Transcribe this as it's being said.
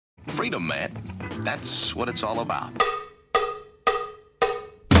Freedom, man. That's what it's all about.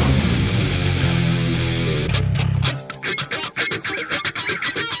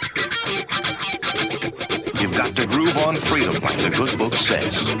 You've got to groove on freedom, like the good book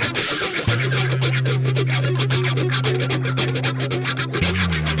says.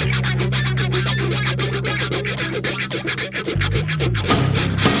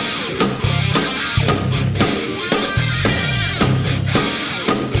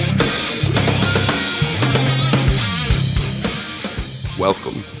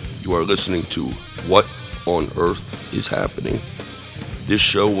 Welcome. You are listening to What on Earth is Happening. This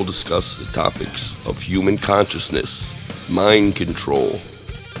show will discuss the topics of human consciousness, mind control,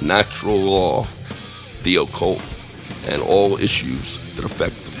 natural law, the occult, and all issues that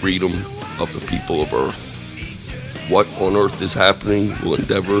affect the freedom of the people of Earth. What on Earth is Happening will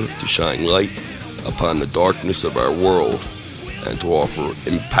endeavor to shine light upon the darkness of our world and to offer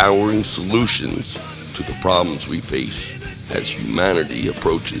empowering solutions to the problems we face as humanity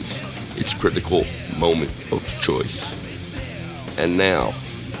approaches its critical moment of choice. And now,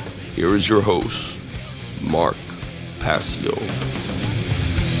 here is your host, Mark Passio.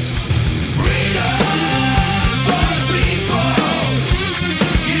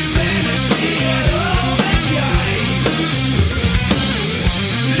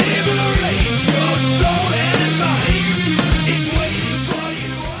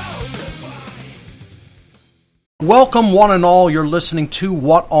 Welcome one and all, you're listening to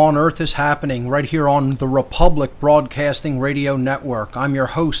What on Earth is Happening right here on the Republic Broadcasting Radio Network. I'm your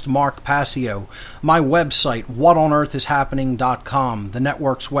host, Mark Passio. My website, whatonearthishappening.com. The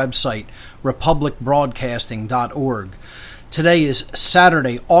network's website, republicbroadcasting.org. Today is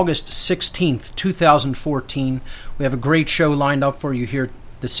Saturday, August 16th, 2014. We have a great show lined up for you here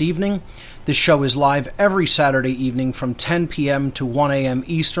this evening. This show is live every Saturday evening from 10 p.m. to 1 a.m.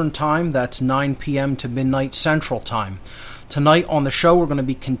 Eastern Time. That's 9 p.m. to midnight Central Time. Tonight on the show, we're going to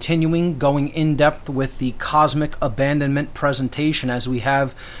be continuing going in-depth with the Cosmic Abandonment presentation as we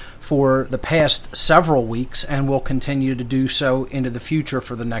have for the past several weeks, and we'll continue to do so into the future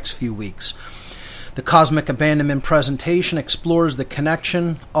for the next few weeks. The Cosmic Abandonment presentation explores the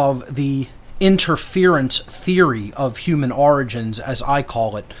connection of the interference theory of human origins, as I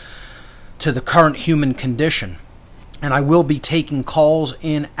call it, to the current human condition. And I will be taking calls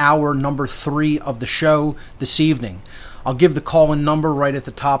in hour number 3 of the show this evening. I'll give the call-in number right at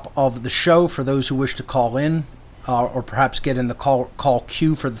the top of the show for those who wish to call in or perhaps get in the call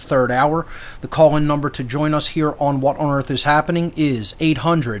queue for the third hour. The call-in number to join us here on What on Earth is Happening is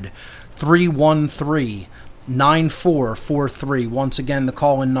 800-313-9443. Once again, the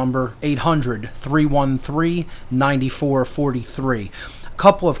call-in number 800-313-9443.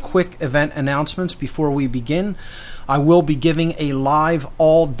 Couple of quick event announcements before we begin. I will be giving a live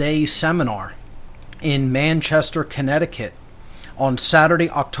all-day seminar in Manchester, Connecticut on Saturday,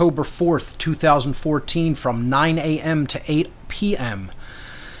 October 4th, 2014 from 9 a.m. to 8 p.m.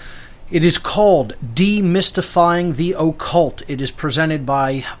 It is called Demystifying the Occult. It is presented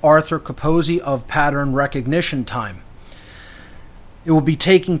by Arthur Capozzi of Pattern Recognition Time. It will be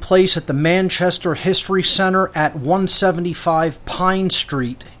taking place at the Manchester History Center at 175 Pine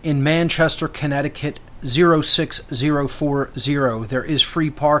Street in Manchester, Connecticut, 06040. There is free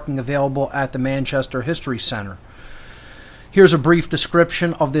parking available at the Manchester History Center. Here's a brief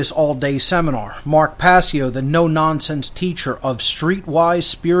description of this all-day seminar. Mark Passio, the no-nonsense teacher of streetwise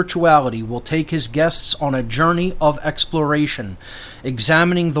spirituality, will take his guests on a journey of exploration,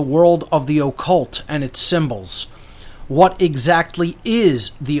 examining the world of the occult and its symbols. What exactly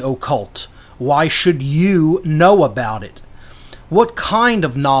is the occult? Why should you know about it? What kind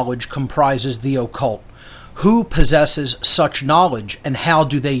of knowledge comprises the occult? Who possesses such knowledge, and how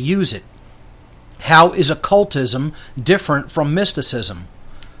do they use it? How is occultism different from mysticism?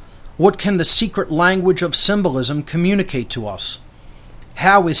 What can the secret language of symbolism communicate to us?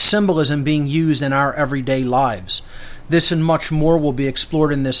 How is symbolism being used in our everyday lives? This and much more will be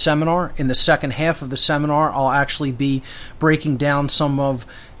explored in this seminar. In the second half of the seminar, I'll actually be breaking down some of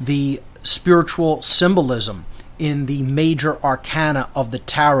the spiritual symbolism in the major arcana of the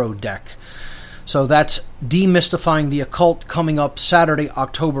tarot deck. So that's Demystifying the Occult coming up Saturday,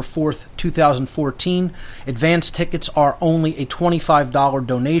 October 4th, 2014. Advance tickets are only a $25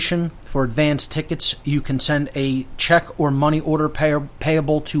 donation. For advance tickets, you can send a check or money order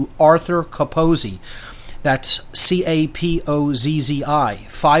payable to Arthur Capozzi. That's Capozzi,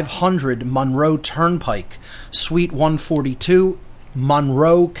 500 Monroe Turnpike, Suite 142,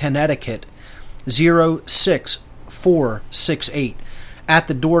 Monroe, Connecticut, 06468.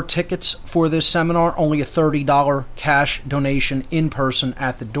 At-the-door tickets for this seminar, only a $30 cash donation in person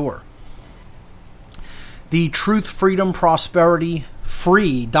at the door. The Truth, Freedom, Prosperity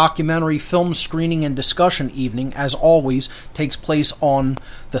free documentary film screening and discussion evening, as always, takes place on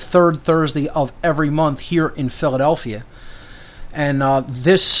the third Thursday of every month here in Philadelphia. And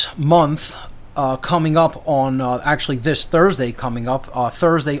this month, coming up on, actually this Thursday coming up,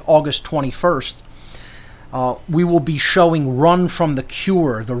 Thursday, August 21st, we will be showing Run from the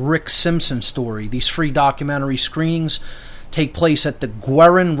Cure, the Rick Simpson story. These free documentary screenings take place at the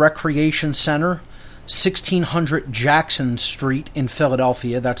Guerin Recreation Center, 1600 Jackson Street in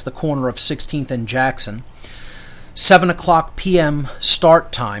Philadelphia. That's the corner of 16th and Jackson. 7 o'clock p.m.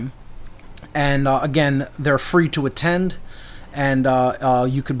 start time. And again, they're free to attend, and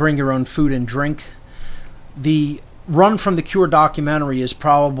you could bring your own food and drink. The Run from the Cure documentary is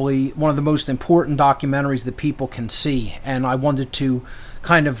probably one of the most important documentaries that people can see, and I wanted to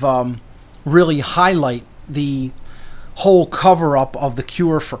kind of really highlight the whole cover-up of the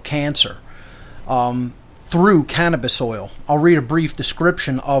cure for cancer through cannabis oil. I'll read a brief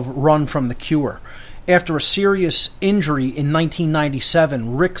description of Run from the Cure. After a serious injury in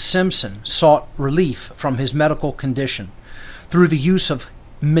 1997, Rick Simpson sought relief from his medical condition through the use of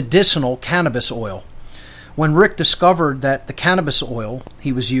medicinal cannabis oil. When Rick discovered that the cannabis oil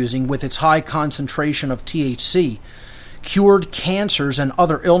he was using, with its high concentration of THC, cured cancers and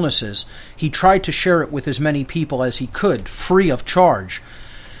other illnesses, he tried to share it with as many people as he could, free of charge,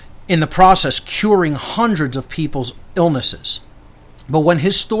 in the process curing hundreds of people's illnesses. But when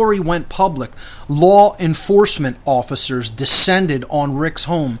his story went public, law enforcement officers descended on Rick's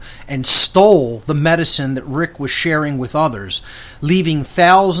home and stole the medicine that Rick was sharing with others, leaving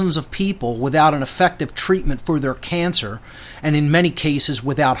thousands of people without an effective treatment for their cancer, and in many cases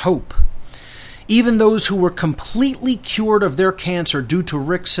without hope. Even those who were completely cured of their cancer due to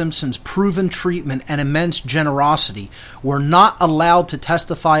Rick Simpson's proven treatment and immense generosity were not allowed to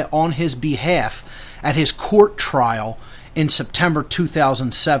testify on his behalf at his court trial in September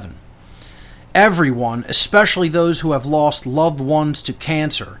 2007. Everyone, especially those who have lost loved ones to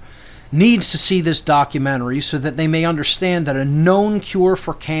cancer, needs to see this documentary so that they may understand that a known cure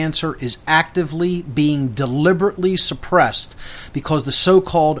for cancer is actively being deliberately suppressed because the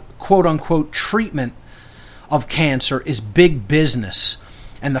so-called quote-unquote treatment of cancer is big business,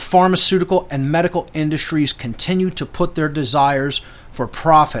 and the pharmaceutical and medical industries continue to put their desires for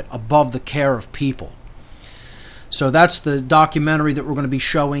profit above the care of people. So that's the documentary that we're going to be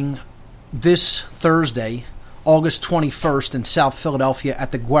showing this Thursday, August 21st in South Philadelphia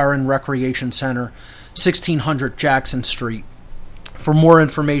at the Guerin Recreation Center, 1600 Jackson Street. For more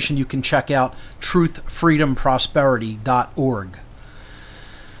information, you can check out truthfreedomprosperity.org.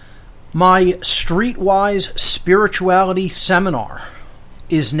 My Streetwise Spirituality Seminar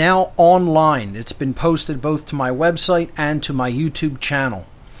is now online. It's been posted both to my website and to my YouTube channel.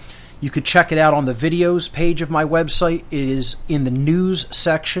 You could check it out on the videos page of my website. It is in the news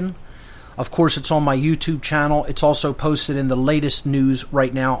section. Of course, it's on my YouTube channel. It's also posted in the latest news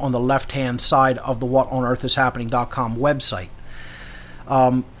right now on the left-hand side of the whatonearthishappening.com website.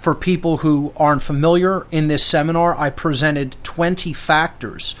 For people who aren't familiar, in this seminar, I presented 20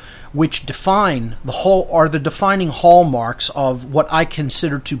 factors which define the defining hallmarks of what I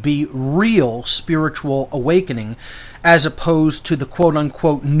consider to be real spiritual awakening, as opposed to the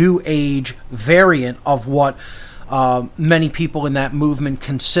quote-unquote New Age variant of what many people in that movement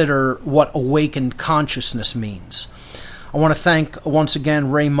consider what awakened consciousness means. I want to thank once again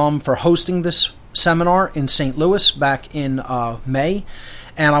Ray Mumm for hosting this seminar in St. Louis back in May,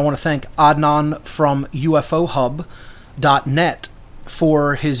 and I want to thank Adnan from UFOHub.net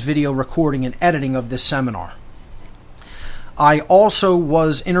for his video recording and editing of this seminar. I also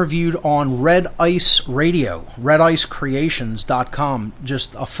was interviewed on Red Ice Radio, redicecreations.com,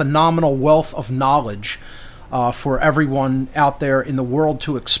 just a phenomenal wealth of knowledge for everyone out there in the world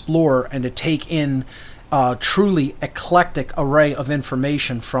to explore and to take in a truly eclectic array of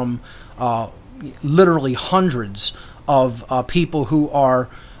information from literally hundreds of people who are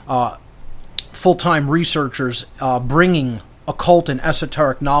full-time researchers bringing occult and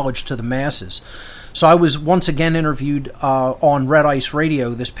esoteric knowledge to the masses. So I was once again interviewed on Red Ice Radio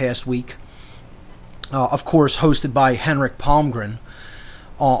this past week, of course hosted by Henrik Palmgren,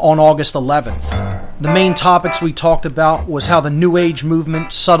 on August 11th. The main topics we talked about was how the New Age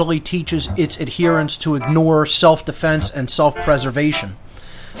movement subtly teaches its adherents to ignore self-defense and self-preservation.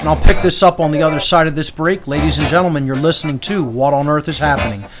 And I'll pick this up on the other side of this break. Ladies and gentlemen, you're listening to What on Earth is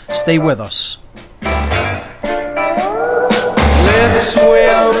Happening. Stay with us. Let's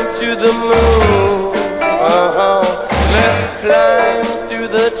swim to the moon. Let's climb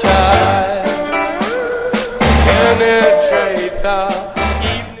penetrate the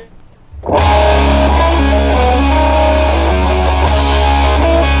evening.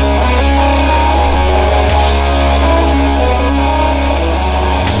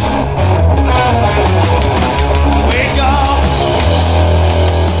 Wake up.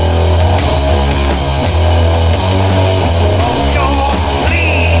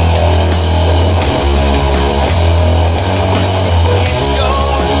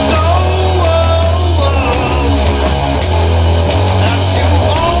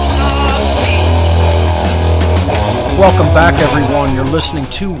 Welcome back, everyone. You're listening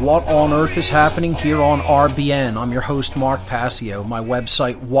to What on Earth is Happening here on RBN. I'm your host, Mark Passio. My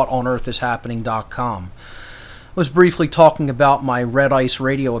website, whatonearthishappening.com. I was briefly talking about my Red Ice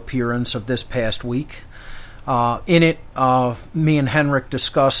radio appearance of this past week. In it, me and Henrik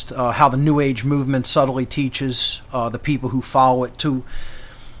discussed how the New Age movement subtly teaches the people who follow it to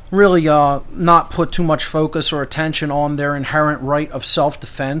really not put too much focus or attention on their inherent right of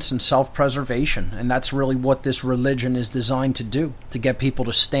self-defense and self-preservation. And that's really what this religion is designed to do, to get people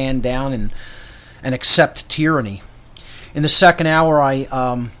to stand down and accept tyranny. In the second hour,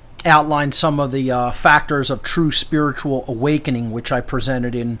 I outlined some of the factors of true spiritual awakening, which I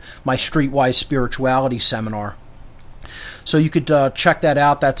presented in my Streetwise Spirituality seminar. So you could check that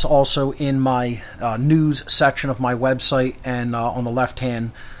out. That's also in my news section of my website and on the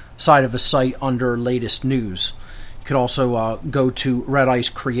left-hand side of the site under latest news. You could also go to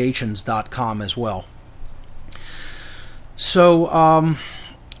redicecreations.com as well. So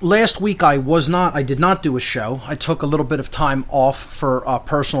last week I did not do a show. I took a little bit of time off for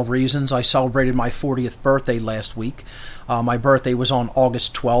personal reasons. I celebrated my 40th birthday last week. My birthday was on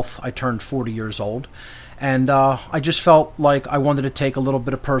August 12th. I turned 40 years old. And I just felt like I wanted to take a little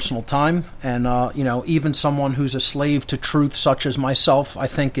bit of personal time. And, even someone who's a slave to truth such as myself, I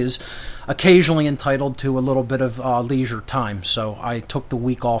think is occasionally entitled to a little bit of leisure time. So I took the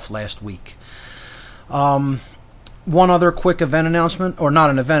week off last week. One other quick event announcement, or not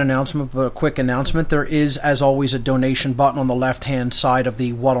an event announcement, but a quick announcement. There is, as always, a donation button on the left-hand side of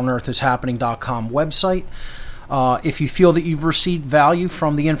the whatonearthishappening.com website. If you feel that you've received value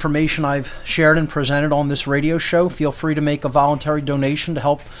from the information I've shared and presented on this radio show, feel free to make a voluntary donation to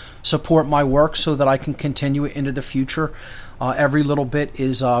help support my work so that I can continue it into the future. Every little bit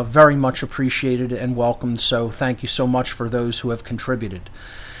is very much appreciated and welcomed, so thank you so much for those who have contributed.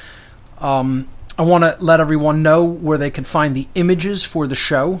 I want to let everyone know where they can find the images for the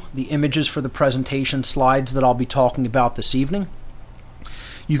show, the images for the presentation slides that I'll be talking about this evening.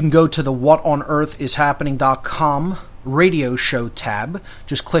 You can go to the whatonearthishappening.com radio show tab.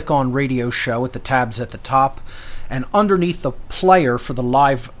 Just click on radio show at the tabs at the top. And underneath the player for the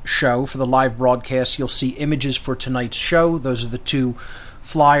live show, for the live broadcast, you'll see images for tonight's show. Those are the two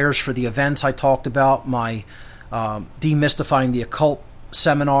flyers for the events I talked about, my Demystifying the Occult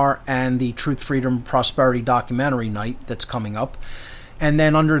seminar and the Truth, Freedom, Prosperity documentary night that's coming up. And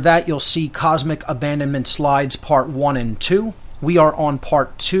then under that, you'll see Cosmic Abandonment Slides Part 1 and 2. We are on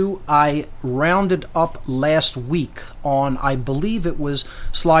Part 2. I rounded up last week on, I believe it was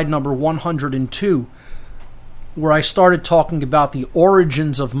slide number 102, where I started talking about the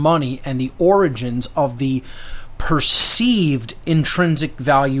origins of money and the origins of the perceived intrinsic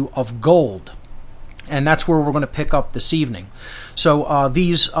value of gold. And that's where we're going to pick up this evening. So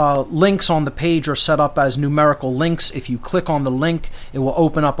these links on the page are set up as numerical links. If you click on the link, it will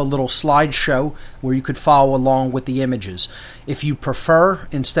open up a little slideshow where you could follow along with the images. If you prefer,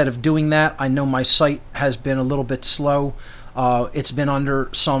 instead of doing that, I know my site has been a little bit slow. It's been under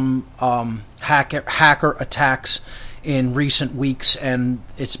some hacker attacks in recent weeks, and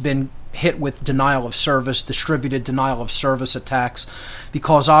it's been hit with denial of service, distributed denial of service attacks,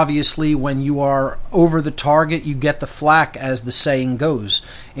 because obviously when you are over the target, you get the flak, as the saying goes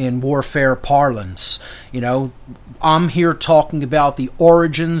in warfare parlance. You know, I'm here talking about the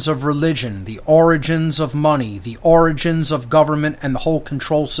origins of religion, the origins of money, the origins of government, and the whole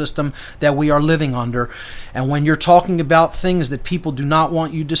control system that we are living under. And when you're talking about things that people do not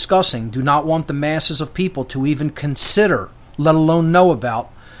want you discussing, do not want the masses of people to even consider, let alone know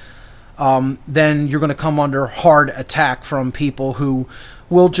about, then you're going to come under hard attack from people who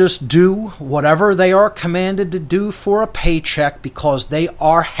will just do whatever they are commanded to do for a paycheck because they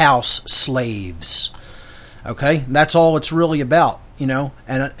are house slaves. Okay? That's all it's really about, you know?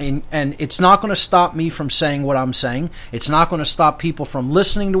 And it's not going to stop me from saying what I'm saying. It's not going to stop people from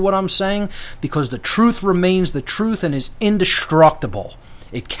listening to what I'm saying, because the truth remains the truth and is indestructible.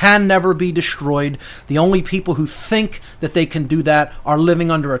 It can never be destroyed. The only people who think that they can do that are living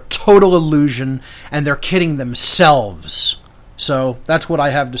under a total illusion, and they're kidding themselves. So that's what I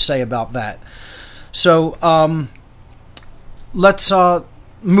have to say about that. So let's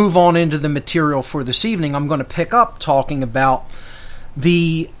move on into the material for this evening. I'm going to pick up talking about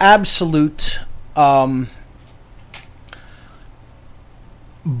the absolute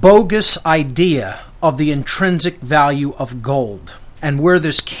bogus idea of the intrinsic value of gold and where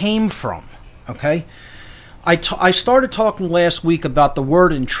this came from. Okay? I started talking last week about the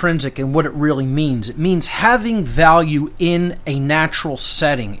word intrinsic and what it really means. It means having value in a natural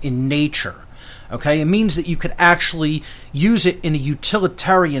setting, in nature. Okay? It means that you could actually use it in a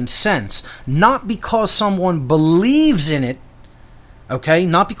utilitarian sense, not because someone believes in it, okay?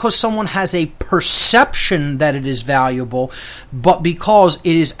 Not because someone has a perception that it is valuable, but because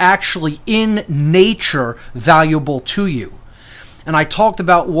it is actually in nature valuable to you. And I talked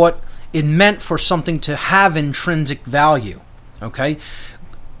about what it meant for something to have intrinsic value, okay?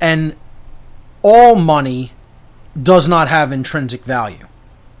 And all money does not have intrinsic value.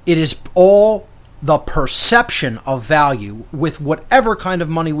 It is all the perception of value with whatever kind of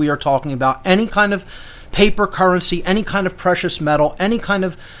money we are talking about, any kind of paper currency, any kind of precious metal, any kind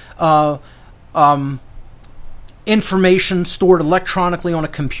of information stored electronically on a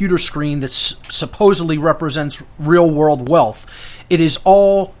computer screen that supposedly represents real-world wealth. It is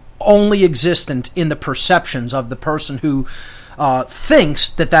all only existent in the perceptions of the person who thinks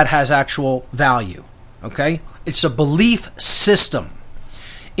that that has actual value. Okay? It's a belief system.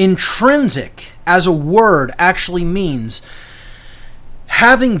 Intrinsic, as a word, actually means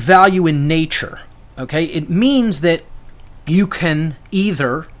having value in nature. Okay? It means that you can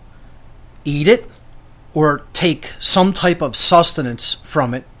either eat it or take some type of sustenance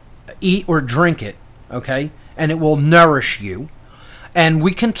from it, eat or drink it, okay? And it will nourish you. And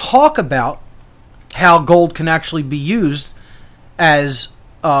we can talk about how gold can actually be used as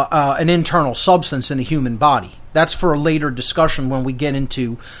an internal substance in the human body. That's for a later discussion when we get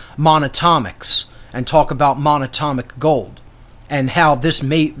into monatomics and talk about monatomic gold and how this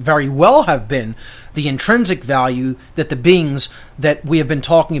may very well have been the intrinsic value that the beings that we have been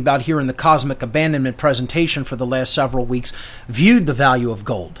talking about here in the Cosmic Abandonment presentation for the last several weeks viewed the value of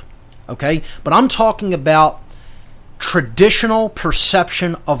gold. Okay? But I'm talking about traditional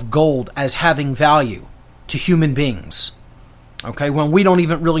perception of gold as having value to human beings. Okay? When we don't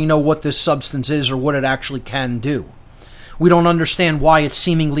even really know what this substance is or what it actually can do. We don't understand why it's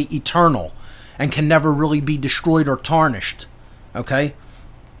seemingly eternal and can never really be destroyed or tarnished. Okay?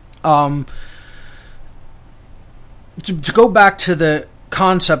 To go back to the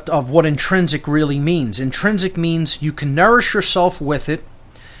concept of what intrinsic really means. Intrinsic means you can nourish yourself with it,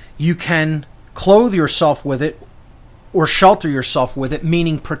 you can clothe yourself with it, or shelter yourself with it,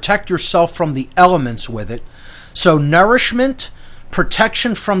 meaning protect yourself from the elements with it. So nourishment,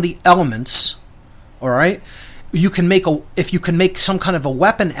 protection from the elements, all right? You can make if you can make some kind of a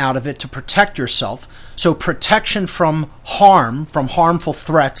weapon out of it to protect yourself. So protection from harm, from harmful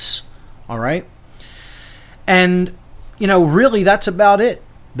threats, all right? And, really that's about it.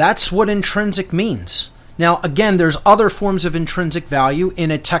 That's what intrinsic means. Now, again, there's other forms of intrinsic value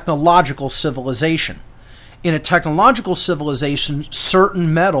in a technological civilization. In a technological civilization,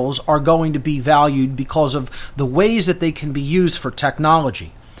 certain metals are going to be valued because of the ways that they can be used for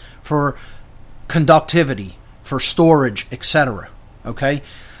technology, for conductivity, for storage, etc. Okay?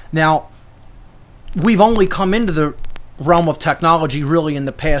 Now, we've only come into the realm of technology really in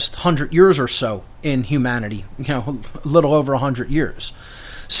the past 100 years or so in humanity, a little over 100 years.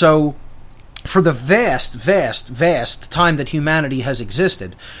 So, for the vast, vast, vast time that humanity has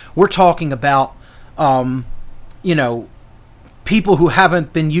existed, we're talking about people who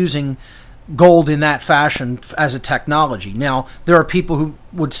haven't been using gold in that fashion as a technology. Now, there are people who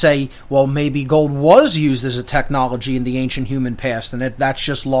would say, well, maybe gold was used as a technology in the ancient human past, and that's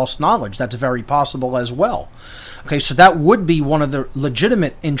just lost knowledge. That's very possible as well. Okay, so that would be one of the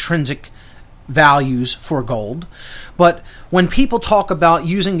legitimate intrinsic values for gold. But when people talk about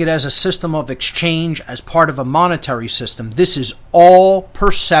using it as a system of exchange, as part of a monetary system, this is all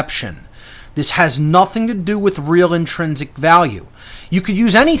perception. This has nothing to do with real intrinsic value. You could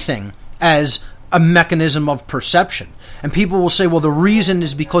use anything as a mechanism of perception. And people will say, well, the reason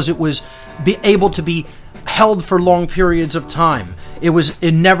is because it was able to be held for long periods of time.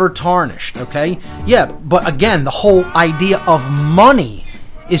 It never tarnished, okay? Yeah, but again, the whole idea of money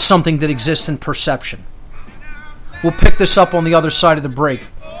is something that exists in perception. We'll pick this up on the other side of the break.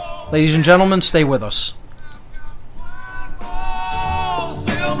 Ladies and gentlemen, stay with us.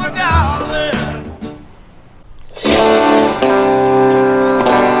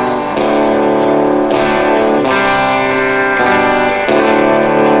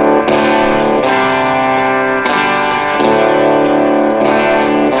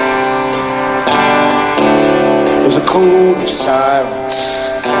 There's a code of silence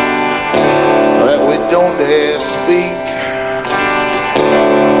dare speak.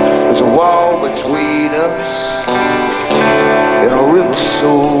 There's a wall between us and a river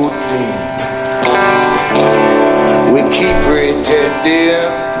so deep. We keep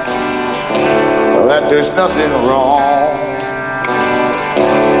pretending that there's nothing wrong.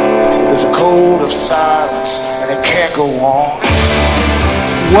 There's a code of silence and it can't go on.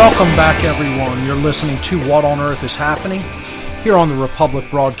 Welcome back, everyone. You're listening to What on Earth is Happening here on the Republic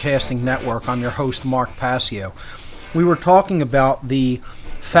Broadcasting Network. I'm your host, Mark Passio. We were talking about the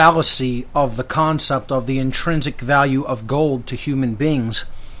fallacy of the concept of the intrinsic value of gold to human beings,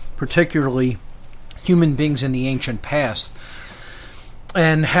 particularly human beings in the ancient past,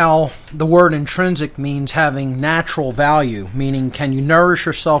 and how the word intrinsic means having natural value, meaning can you nourish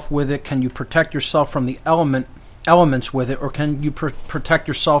yourself with it, can you protect yourself from the elements with it, or can you protect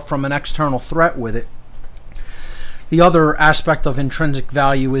yourself from an external threat with it. The other aspect of intrinsic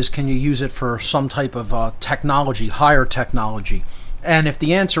value is can you use it for some type of technology, higher technology. And if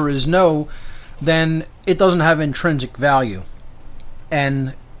the answer is no, then it doesn't have intrinsic value.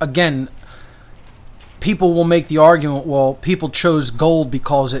 And again, people will make the argument, well, people chose gold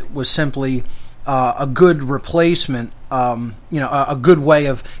because it was simply a good replacement, a good way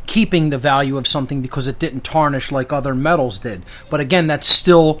of keeping the value of something because it didn't tarnish like other metals did. But again, that's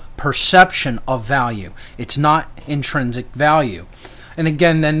still perception of value. It's not intrinsic value. And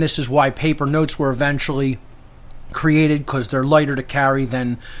again, then this is why paper notes were eventually created, because they're lighter to carry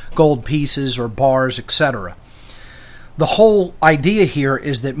than gold pieces or bars, etc. The whole idea here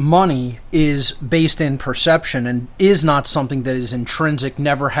is that money is based in perception and is not something that is intrinsic,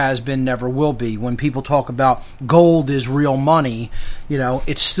 never has been, never will be. When people talk about gold is real money,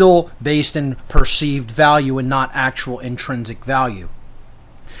 it's still based in perceived value and not actual intrinsic value.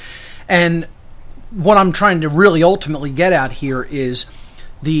 And what I'm trying to really ultimately get at here is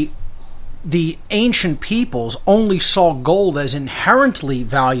the ancient peoples only saw gold as inherently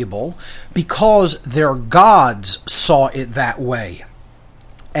valuable because their gods saw it that way.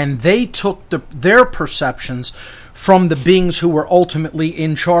 And they took their perceptions from the beings who were ultimately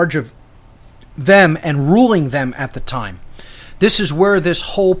in charge of them and ruling them at the time. This is where this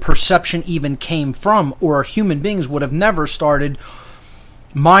whole perception even came from, or human beings would have never started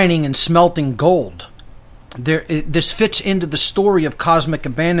mining and smelting gold. This fits into the story of cosmic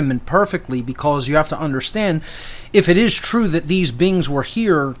abandonment perfectly, because you have to understand, if it is true that these beings were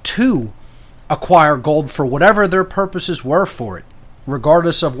here to acquire gold for whatever their purposes were for it,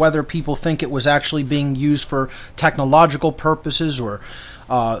 regardless of whether people think it was actually being used for technological purposes or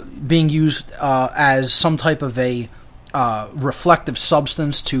being used as some type of a reflective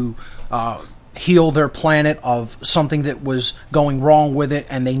substance to heal their planet of something that was going wrong with it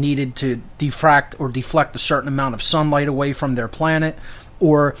and they needed to diffract or deflect a certain amount of sunlight away from their planet,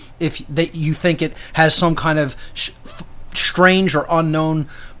 or if you think it has some kind of strange or unknown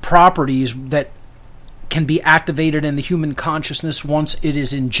properties that can be activated in the human consciousness once it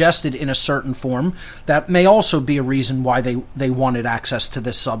is ingested in a certain form, that may also be a reason why they wanted access to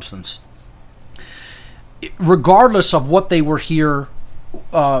this substance. Regardless of what they were here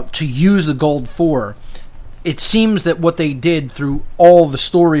to use the gold for, it seems that what they did through all the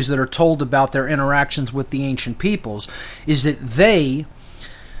stories that are told about their interactions with the ancient peoples is that they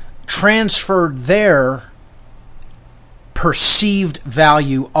transferred their perceived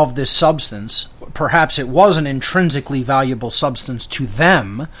value of this substance, perhaps it was an intrinsically valuable substance to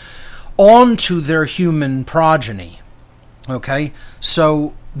them, onto their human progeny. Okay?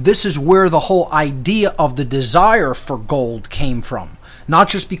 So this is where the whole idea of the desire for gold came from. Not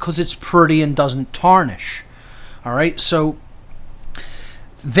just because it's pretty and doesn't tarnish. All right, so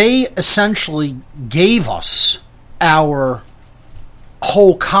they essentially gave us our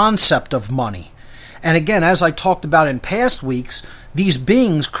whole concept of money. And again, as I talked about in past weeks, these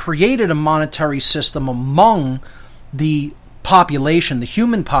beings created a monetary system among the population, the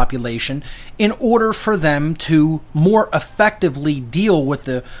human population, in order for them to more effectively deal with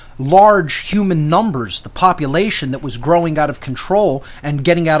the large human numbers, the population that was growing out of control and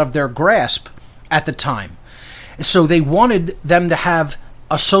getting out of their grasp at the time. So they wanted them to have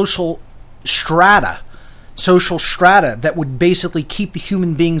a social strata that would basically keep the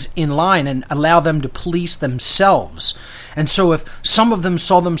human beings in line and allow them to police themselves. And so if some of them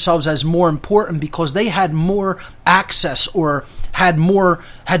saw themselves as more important because they had more access or had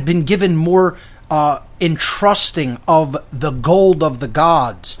been given more entrusting of the gold of the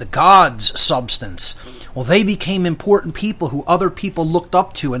gods' substance, well, they became important people who other people looked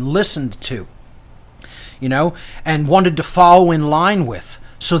up to and listened to, and wanted to follow in line with.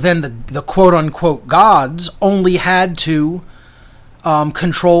 So then the quote-unquote gods only had to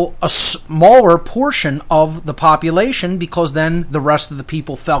control a smaller portion of the population, because then the rest of the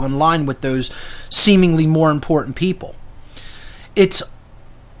people fell in line with those seemingly more important people. It's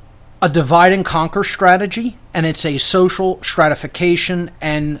a divide and conquer strategy, and it's a social stratification,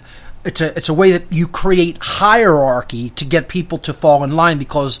 and it's a way that you create hierarchy to get people to fall in line,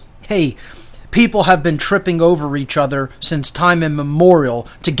 because, hey, people have been tripping over each other since time immemorial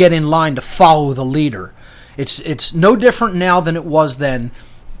to get in line to follow the leader. It's no different now than it was then.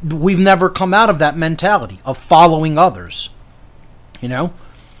 We've never come out of that mentality of following others, you know?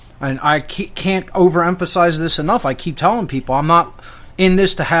 And I can't overemphasize this enough. I keep telling people I'm not in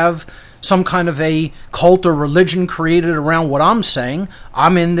this to have some kind of a cult or religion created around what I'm saying.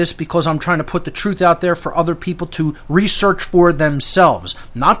 I'm in this because I'm trying to put the truth out there for other people to research for themselves,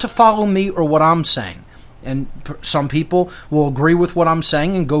 not to follow me or what I'm saying. And some people will agree with what I'm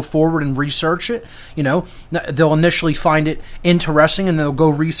saying and go forward and research it. You know, they'll initially find it interesting, and they'll go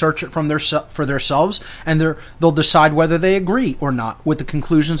research it for themselves, and they'll decide whether they agree or not with the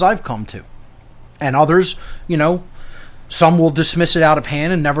conclusions I've come to. And others, you know, some will dismiss it out of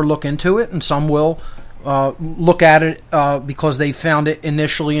hand and never look into it, and some will look at it because they found it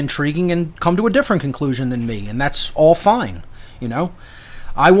initially intriguing and come to a different conclusion than me, and that's all fine, you know.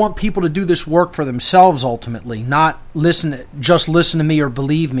 I want people to do this work for themselves ultimately, not just listen to me or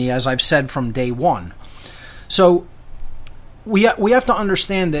believe me, as I've said from day one. So we have to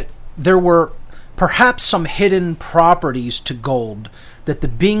understand that there were perhaps some hidden properties to gold that the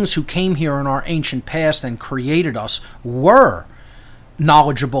beings who came here in our ancient past and created us were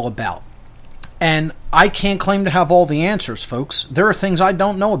knowledgeable about. And I can't claim to have all the answers, folks. There are things I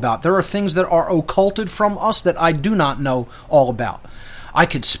don't know about. There are things that are occulted from us that I do not know all about. I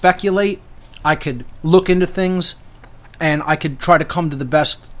could speculate, I could look into things, and I could try to come to the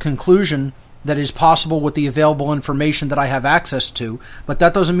best conclusion that is possible with the available information that I have access to, but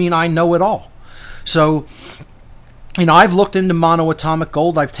that doesn't mean I know it all. So, you know, I've looked into monoatomic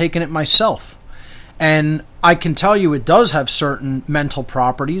gold, I've taken it myself, and I can tell you it does have certain mental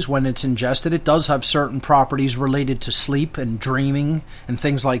properties when it's ingested. It does have certain properties related to sleep and dreaming and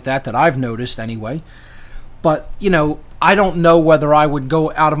things like that I've noticed anyway. But, you know, I don't know whether I would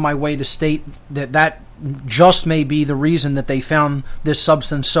go out of my way to state that just may be the reason that they found this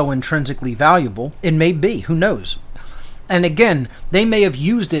substance so intrinsically valuable. It may be. Who knows? And again, they may have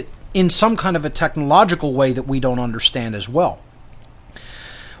used it in some kind of a technological way that we don't understand as well.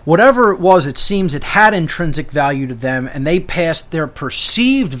 Whatever it was, it seems it had intrinsic value to them, and they passed their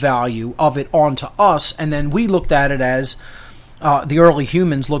perceived value of it on to us, and then we looked at it as... the early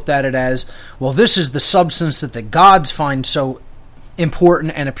humans looked at it as, well, this is the substance that the gods find so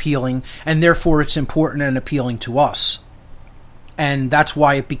important and appealing, and therefore it's important and appealing to us. And that's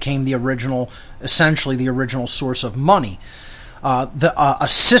why it became essentially the original source of money. A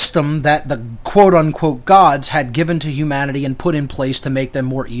system that the quote-unquote gods had given to humanity and put in place to make them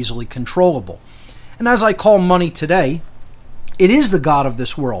more easily controllable. And as I call money today, it is the god of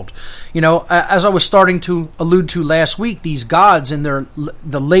this world. You know, as I was starting to allude to last week, these gods in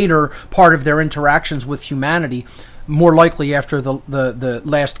the later part of their interactions with humanity, more likely after the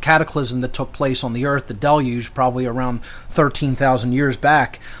last cataclysm that took place on the earth, the deluge, probably around 13,000 years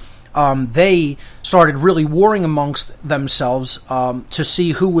back, they started really warring amongst themselves to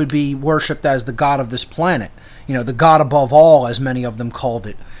see who would be worshipped as the god of this planet. You know, the god above all, as many of them called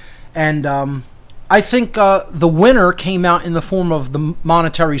it. And I think the winner came out in the form of the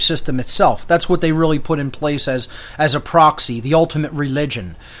monetary system itself. That's what they really put in place as a proxy, the ultimate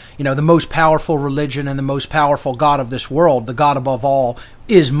religion. You know, the most powerful religion and the most powerful god of this world, the god above all,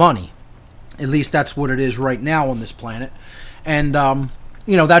 is money. At least that's what it is right now on this planet. And,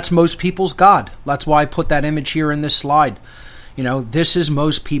 you know, that's most people's god. That's why I put that image here in this slide. You know, this is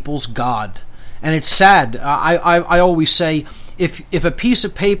most people's god. And it's sad. I always say, if a piece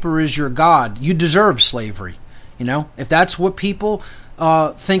of paper is your god, you deserve slavery. You know, if that's what people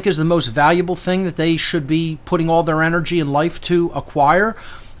think is the most valuable thing that they should be putting all their energy and life to acquire,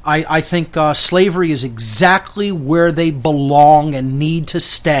 I think slavery is exactly where they belong and need to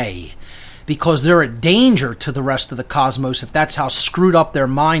stay, because they're a danger to the rest of the cosmos if that's how screwed up their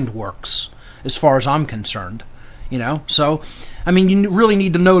mind works, as far as I'm concerned. You know, so I mean, you really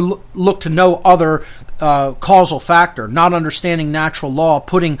need to look to no other causal factor, not understanding natural law,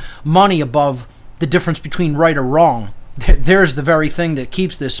 putting money above the difference between right or wrong. There's the very thing that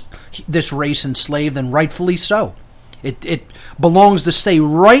keeps this race enslaved, and rightfully so. It belongs to stay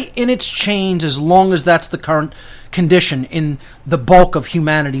right in its chains as long as that's the current condition in the bulk of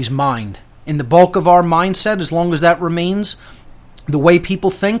humanity's mind. In the bulk of our mindset, as long as that remains, the way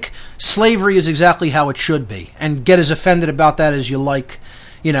people think, slavery is exactly how it should be. And get as offended about that as you like.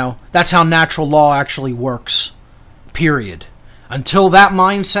 You know, that's how natural law actually works. Period. Until that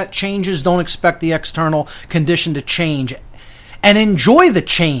mindset changes, don't expect the external condition to change. And enjoy the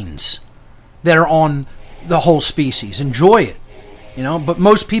chains that are on the whole species. Enjoy it. You know, but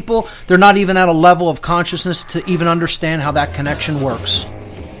most people, they're not even at a level of consciousness to even understand how that connection works.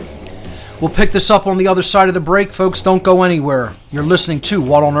 We'll pick this up on the other side of the break, folks. Don't go anywhere. You're listening to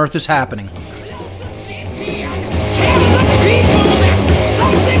What on Earth is Happening.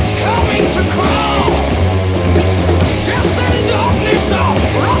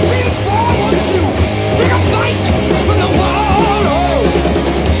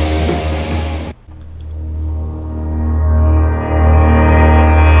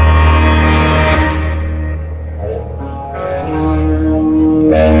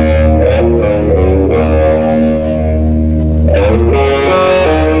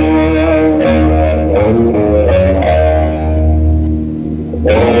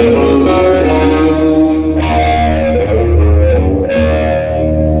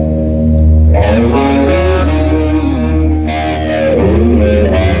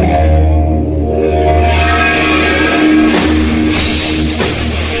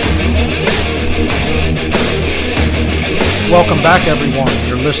 Welcome back, everyone.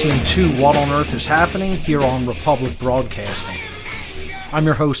 You're listening to What on Earth is Happening here on Republic Broadcasting. I'm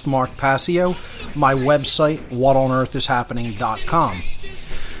your host, Mark Passio. My website, whatonearthishappening.com.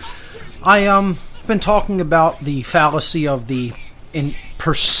 I been talking about the fallacy of the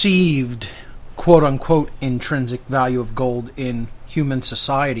perceived, quote-unquote, intrinsic value of gold in human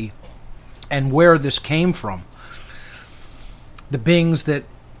society and where this came from. The beings that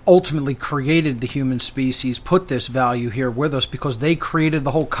ultimately created the human species put this value here with us because they created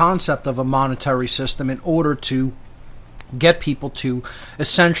the whole concept of a monetary system in order to get people to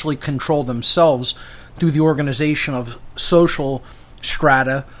essentially control themselves through the organization of social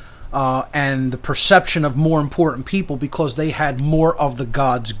strata and the perception of more important people because they had more of the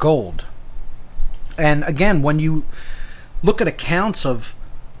god's gold. And again, when you look at accounts of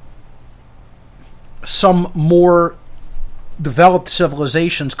some more developed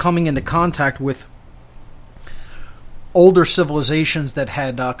civilizations coming into contact with older civilizations that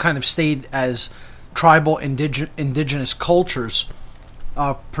had kind of stayed as tribal indigenous cultures,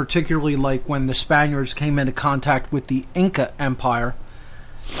 particularly like when the Spaniards came into contact with the Inca Empire,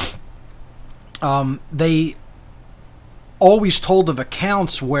 they always told of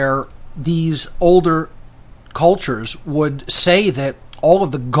accounts where these older cultures would say that all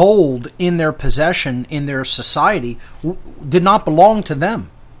of the gold in their possession, in their society, did not belong to them.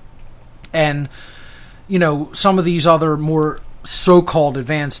 And, you know, some of these other more so-called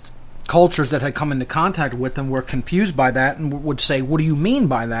advanced cultures that had come into contact with them were confused by that and would say, what do you mean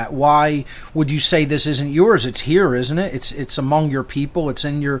by that? Why would you say this isn't yours? It's here, isn't it? It's among your people. It's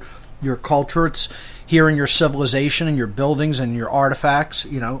in your culture. It's here in your civilization and your buildings and your artifacts.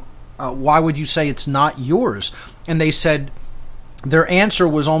 You know, why would you say it's not yours? And they said, their answer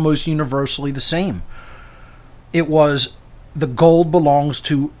was almost universally the same. It was, the gold belongs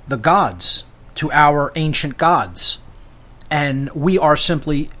to the gods, to our ancient gods, and we are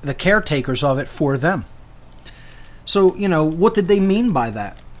simply the caretakers of it for them. So, you know, what did they mean by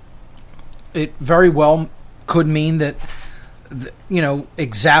that? It very well could mean that, you know,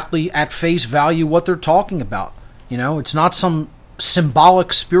 exactly at face value what they're talking about. You know, it's not some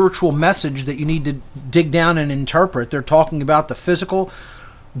symbolic spiritual message that you need to dig down and interpret. They're talking about the physical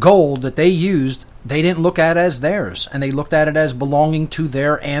gold that they used. They didn't look at it as theirs, and they looked at it as belonging to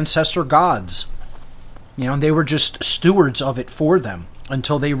their ancestor gods. You know, and they were just stewards of it for them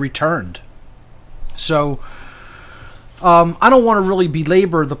until they returned. So I don't want to really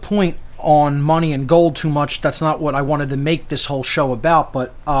belabor the point on money and gold too much. That's not what I wanted to make this whole show about,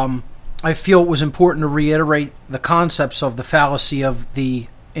 but I feel it was important to reiterate the concepts of the fallacy of the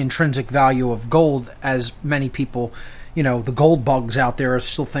intrinsic value of gold, as many people, you know, the gold bugs out there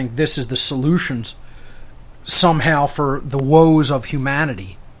still think this is the solutions somehow for the woes of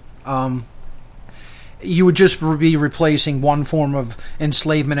humanity. You would just be replacing one form of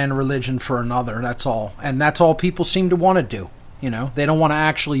enslavement and religion for another, that's all. And that's all people seem to want to do. You know, they don't want to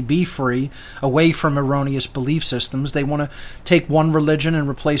actually be free away from erroneous belief systems. They want to take one religion and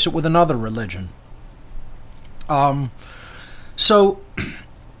replace it with another religion. So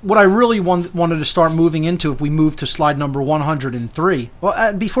what I really wanted to start moving into, if we move to slide number 103.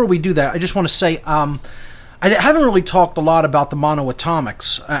 Well, before we do that, I just want to say I haven't really talked a lot about the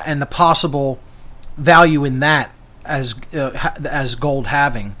monoatomics and the possible value in that as gold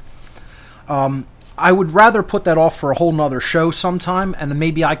having. I would rather put that off for a whole nother show sometime, and then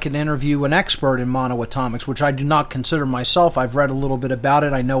maybe I can interview an expert in monoatomics, which I do not consider myself. I've read a little bit about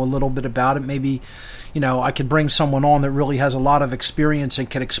it. I know a little bit about it. Maybe, I could bring someone on that really has a lot of experience and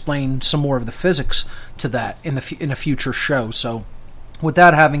can explain some more of the physics to that in a future show. So with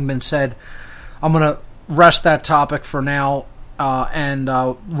that having been said, I'm going to rest that topic for now, and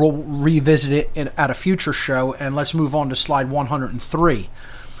we'll revisit it at a future show. And let's move on to slide 103.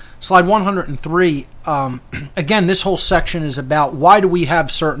 Slide 103, again, this whole section is about why do we have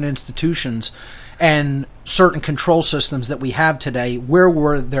certain institutions and certain control systems that we have today. Where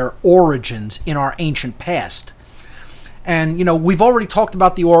were their origins in our ancient past? And, we've already talked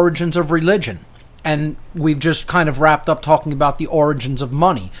about the origins of religion. And we've just kind of wrapped up talking about the origins of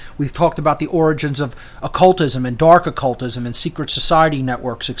money. We've talked about the origins of occultism and dark occultism and secret society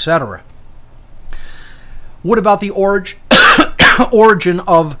networks, etc. What about the origin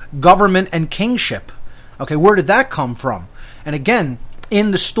of government and kingship? Okay, where did that come from? And again,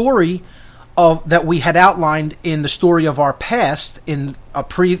 in the story that we had outlined in the story of our past in a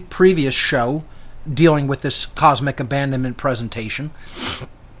previous show dealing with this cosmic abandonment presentation,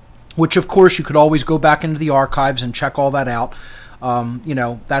 which of course you could always go back into the archives and check all that out.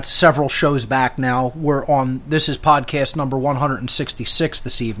 That's several shows back now. This is podcast number 166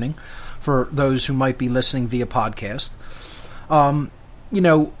 this evening for those who might be listening via podcast.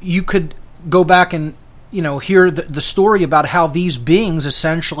 You could go back and, hear the story about how these beings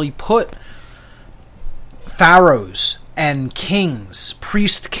essentially put pharaohs and kings,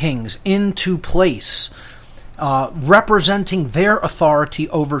 priest kings, into place, representing their authority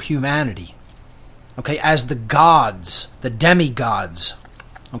over humanity. Okay, as the gods, the demigods.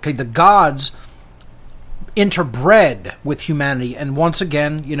 Okay, the gods interbred with humanity. And once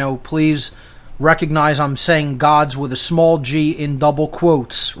again, please recognize I'm saying gods with a small g in double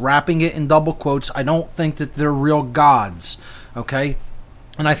quotes, wrapping it in double quotes. I don't think that they're real gods, okay?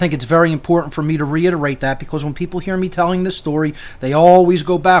 And I think it's very important for me to reiterate that, because when people hear me telling this story, they always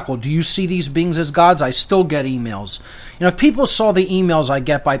go back, well, do you see these beings as gods? I still get emails. If people saw the emails I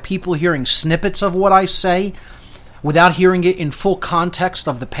get by people hearing snippets of what I say, without hearing it in full context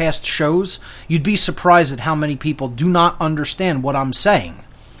of the past shows, you'd be surprised at how many people do not understand what I'm saying.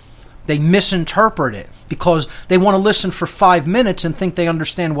 They misinterpret it because they want to listen for 5 minutes and think they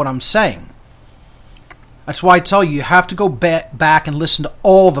understand what I'm saying. That's why I tell you have to go back and listen to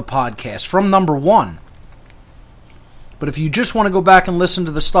all the podcasts from number 1. But if you just want to go back and listen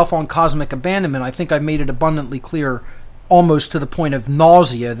to the stuff on cosmic abandonment, I think I made it abundantly clear, almost to the point of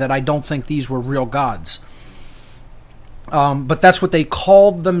nausea, that I don't think these were real gods. But that's what they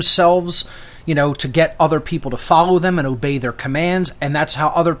called themselves, to get other people to follow them and obey their commands, and that's how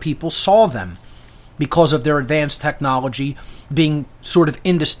other people saw them, because of their advanced technology being sort of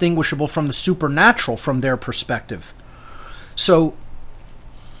indistinguishable from the supernatural from their perspective. So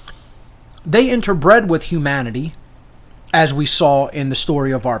they interbred with humanity, as we saw in the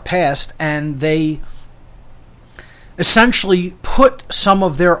story of our past, and they essentially put some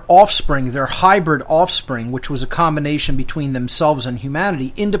of their offspring, their hybrid offspring, which was a combination between themselves and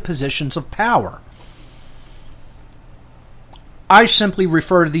humanity, into positions of power. I simply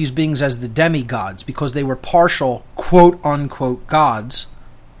refer to these beings as the demigods because they were partial quote-unquote gods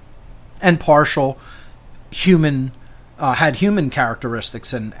and partial human, had human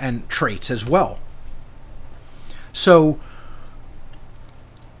characteristics and traits as well. So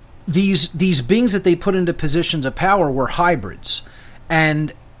these beings that they put into positions of power were hybrids,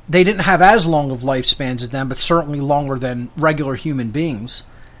 and they didn't have as long of lifespans as them, but certainly longer than regular human beings.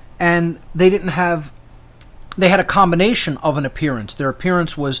 And they had a combination of an appearance. Their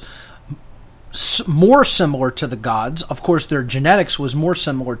appearance was more similar to the gods. Of course, their genetics was more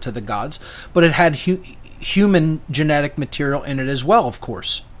similar to the gods, but it had human genetic material in it as well, of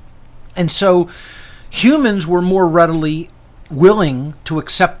course. And so humans were more readily willing to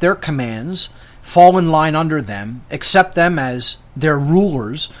accept their commands, fall in line under them, accept them as their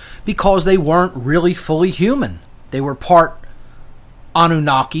rulers, because they weren't really fully human. They were part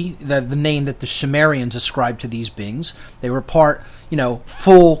Anunnaki, the name that the Sumerians ascribed to these beings. They were part,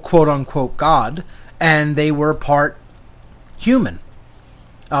 full quote-unquote God, and they were part human.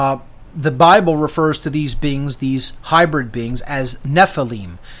 The Bible refers to these beings, these hybrid beings, as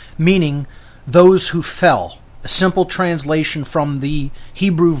Nephilim, meaning those who fell. A simple translation from the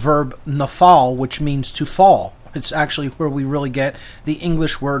Hebrew verb nafal, which means to fall. It's actually where we really get the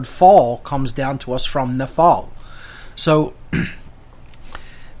English word fall, comes down to us from nafal. So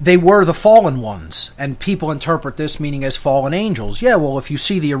they were the fallen ones, and people interpret this meaning as fallen angels. Yeah, well, if you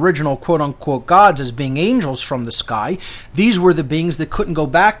see the original quote-unquote gods as being angels from the sky, these were the beings that couldn't go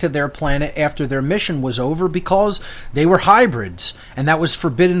back to their planet after their mission was over because they were hybrids, and that was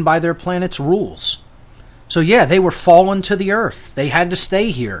forbidden by their planet's rules. So yeah, they were fallen to the earth. They had to stay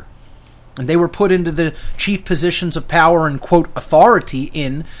here. And they were put into the chief positions of power and, quote, authority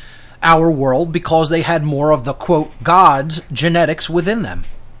in our world because they had more of the, quote, gods' genetics within them.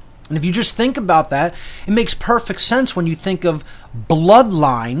 And if you just think about that, it makes perfect sense when you think of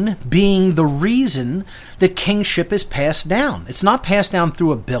bloodline being the reason that kingship is passed down. It's not passed down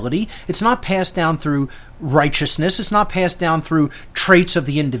through ability. It's not passed down through righteousness. It's not passed down through traits of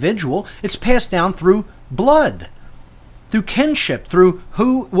the individual. It's passed down through blood, through kinship, through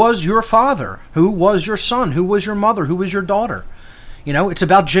who was your father, who was your son, who was your mother, who was your daughter. You know, it's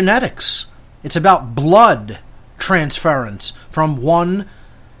about genetics. It's about blood transference from one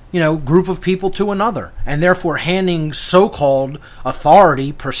group of people to another, and therefore handing so-called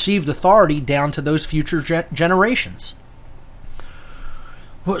authority, perceived authority, down to those future generations.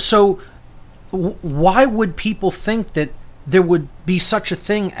 So why would people think that there would be such a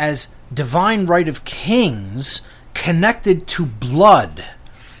thing as divine right of kings connected to blood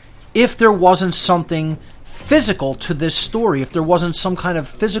if there wasn't something physical to this story, if there wasn't some kind of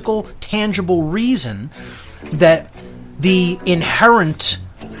physical, tangible reason that the inherent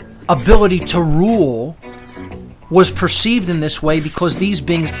ability to rule was perceived in this way because these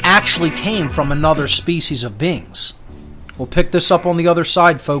beings actually came from another species of beings? We'll pick this up on the other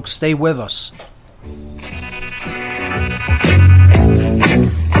side, folks. Stay with us.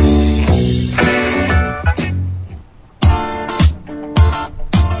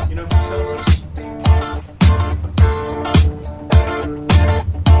 You know who sells this?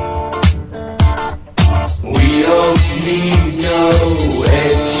 We don't need no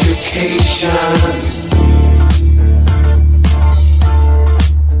education.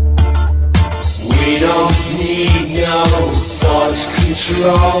 We don't need no thought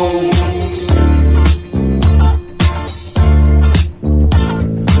control.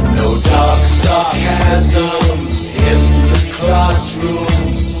 No dark sarcasm in the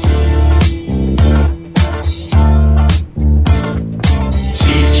classroom.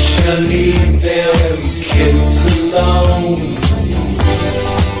 Teacher, leave them kids alone.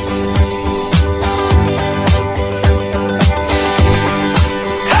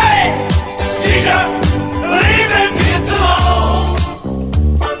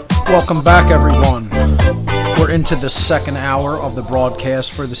 Welcome back, everyone. We're into the second hour of the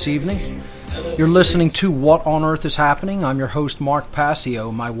broadcast for this evening. You're listening to What on Earth is Happening. I'm your host, Mark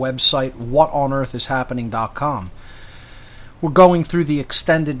Passio. My website, whatonearthishappening.com. We're going through the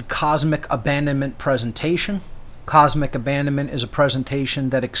extended Cosmic Abandonment presentation. Cosmic Abandonment is a presentation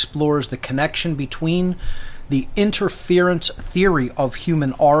that explores the connection between the interference theory of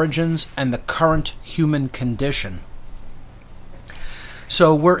human origins and the current human condition.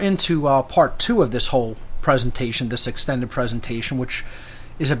 So we're into part 2 of this whole presentation, this extended presentation, which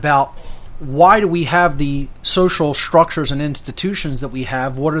is about why do we have the social structures and institutions that we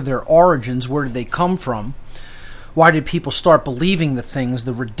have? What are their origins? Where did they come from? Why did people start believing the things,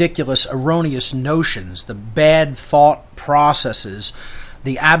 the ridiculous, erroneous notions, the bad thought processes,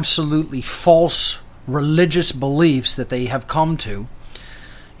 the absolutely false religious beliefs that they have come to?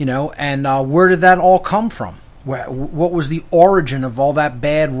 And where did that all come from? What was the origin of all that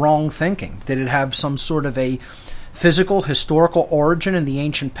bad, wrong thinking? Did it have some sort of a physical, historical origin in the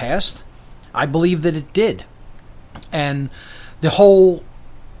ancient past? I believe that it did. And the whole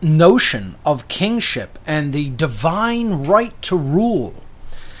notion of kingship and the divine right to rule,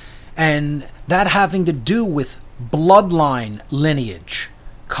 and that having to do with bloodline lineage,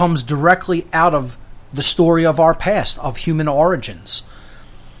 comes directly out of the story of our past, of human origins,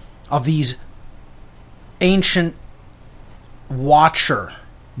 of these ancient watcher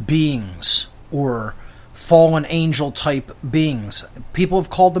beings or fallen angel type beings. People have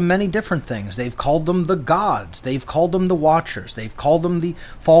called them many different things. They've called them the gods. They've called them the watchers. They've called them the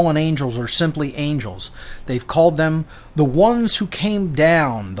fallen angels or simply angels. They've called them the ones who came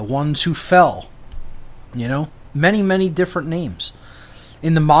down, the ones who fell. Many, many different names.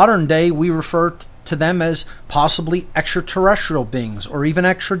 In the modern day, we refer to them as possibly extraterrestrial beings or even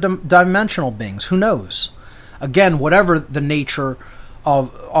extra-dimensional beings. Who knows? Again, whatever the nature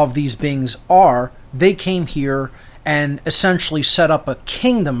of these beings are, they came here and essentially set up a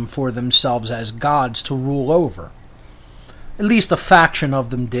kingdom for themselves as gods to rule over. At least a faction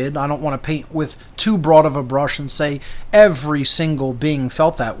of them did. I don't want to paint with too broad of a brush and say every single being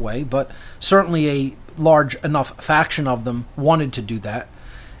felt that way, but certainly a large enough faction of them wanted to do that.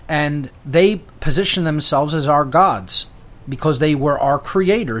 and they position themselves as our gods because they were our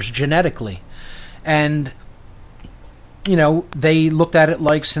creators genetically. And they looked at it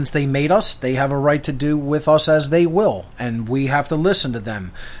like, since they made us, they have a right to do with us as they will, and we have to listen to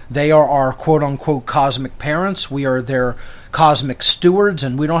them. They are our quote-unquote cosmic parents. We are their cosmic stewards,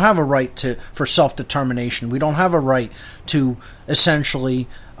 and we don't have a right for self-determination. We don't have a right to essentially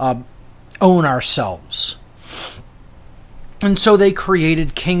own ourselves. And so they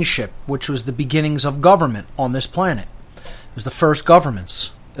created kingship, which was the beginnings of government on this planet. It was the first governments,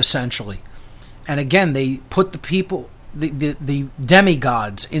 essentially. And again, they put the people, the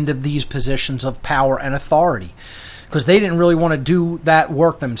demigods, into these positions of power and authority, because they didn't really want to do that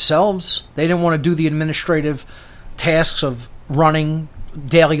work themselves. They didn't want to do the administrative tasks of running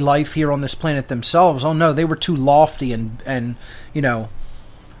daily life here on this planet themselves. Oh no, they were too lofty and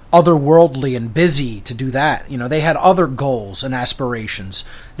otherworldly and busy to do that. They had other goals and aspirations.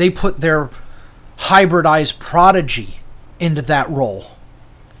 They put their hybridized prodigy into that role,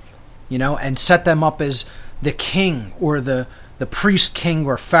 and set them up as the king or the priest king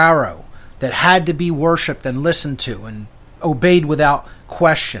or pharaoh that had to be worshipped and listened to and obeyed without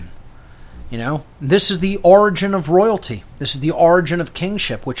question. This is the origin of royalty. This is the origin of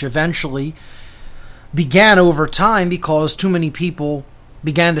kingship, which eventually began over time because too many people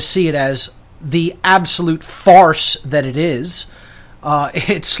began to see it as the absolute farce that it is.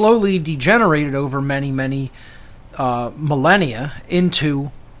 It slowly degenerated over many, many millennia into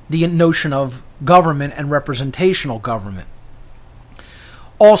the notion of government and representational government.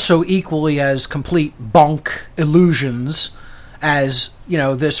 Also equally as complete bunk illusions as,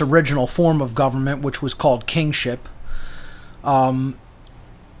 this original form of government, which was called kingship, or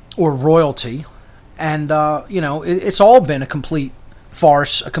royalty. And, it's all been a complete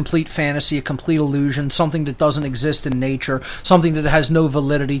farce, a complete fantasy, a complete illusion, something that doesn't exist in nature, something that has no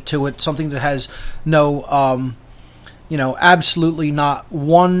validity to it, something that has no, absolutely not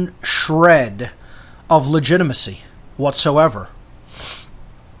one shred of legitimacy whatsoever.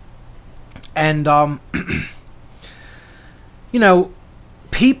 And,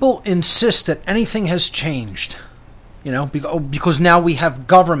 people insist that anything has changed, because now we have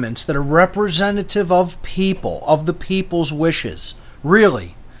governments that are representative of people, of the people's wishes.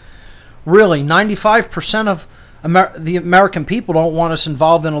 Really, 95% of the American people don't want us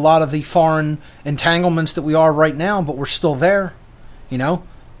involved in a lot of the foreign entanglements that we are right now, but we're still there. Over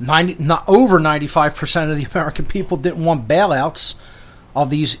 95% of the American people didn't want bailouts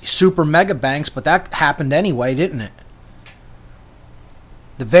of these super mega banks, but that happened anyway, didn't it?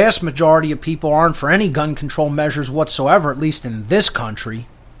 The vast majority of people aren't for any gun control measures whatsoever, at least in this country.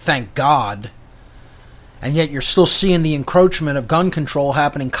 Thank God. And yet you're still seeing the encroachment of gun control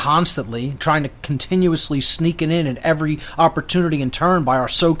happening constantly, trying to continuously sneak it in at every opportunity and turn by our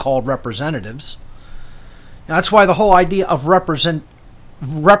so-called representatives. Now, that's why the whole idea of representative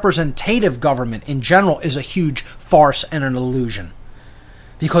government in general is a huge farce and an illusion,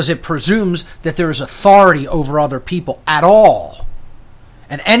 because it presumes that there is authority over other people at all,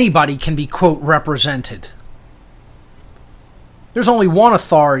 and anybody can be, quote, represented. There's only one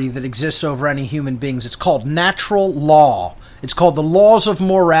authority that exists over any human beings. It's called natural law. It's called the laws of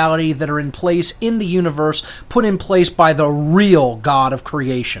morality that are in place in the universe, put in place by the real God of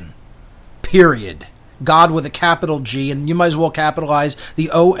creation. Period. God with a capital G, and you might as well capitalize the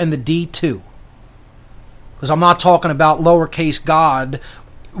O and the D too. Because I'm not talking about lowercase God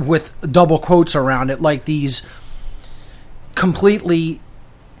with double quotes around it like these completely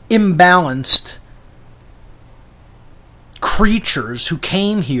imbalanced creatures who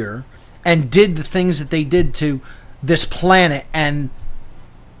came here and did the things that they did to this planet and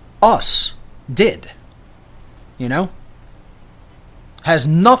us did. Has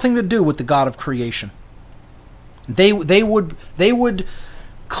nothing to do with the God of creation. They would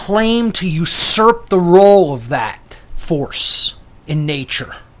claim to usurp the role of that force in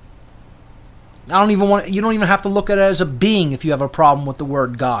nature. You don't even have to look at it as a being if you have a problem with the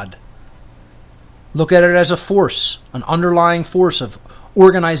word God. Look at it as a force, an underlying force of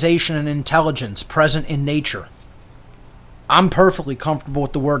organization and intelligence present in nature. I'm perfectly comfortable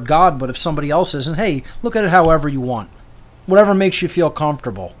with the word God, but if somebody else isn't, hey, look at it however you want. Whatever makes you feel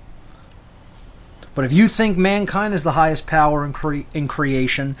comfortable. But if you think mankind is the highest power in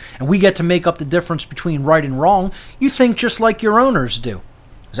creation, and we get to make up the difference between right and wrong, you think just like your owners do.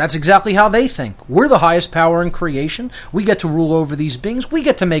 Because that's exactly how they think. We're the highest power in creation. We get to rule over these beings. We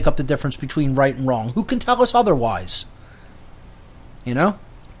get to make up the difference between right and wrong. Who can tell us otherwise?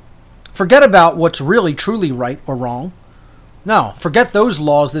 Forget about what's really, truly right or wrong. No, forget those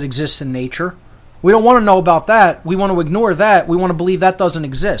laws that exist in nature. We don't want to know about that. We want to ignore that. We want to believe that doesn't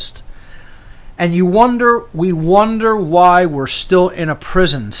exist. And we wonder why we're still in a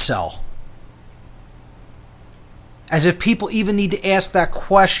prison cell. As if people even need to ask that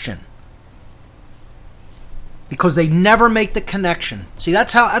question. Because they never make the connection. See,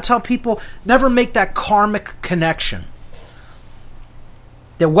 that's how people never make that karmic connection.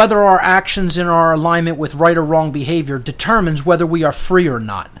 That whether our actions in our alignment with right or wrong behavior determines whether we are free or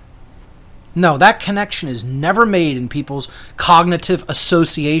not. No, that connection is never made in people's cognitive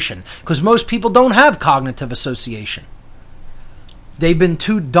association. Because most people don't have cognitive association. They've been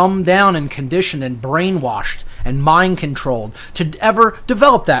too dumbed down and conditioned and brainwashed and mind controlled to ever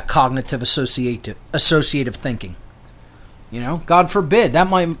develop that cognitive associative thinking. You know, God forbid.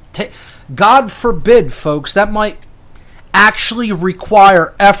 God forbid, folks, that might actually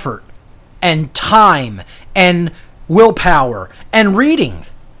require effort and time and willpower and reading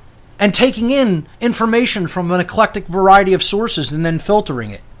and taking in information from an eclectic variety of sources and then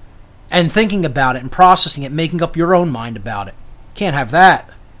filtering it and thinking about it and processing it, making up your own mind about it. Can't have that.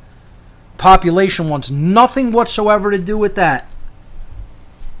 Population wants nothing whatsoever to do with that.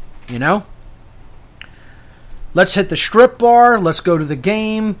 You know? Let's hit the strip bar. Let's go to the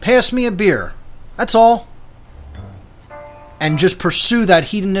game. Pass me a beer. That's all. And just pursue that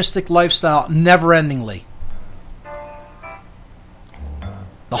hedonistic lifestyle never-endingly.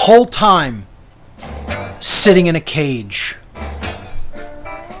 The whole time sitting in a cage.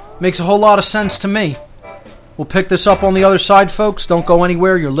 Makes a whole lot of sense to me. We'll pick this up on the other side, folks. Don't go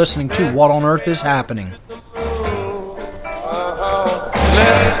anywhere. You're listening to What on Earth is Happening.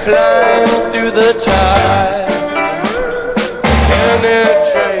 Let's climb through the tide,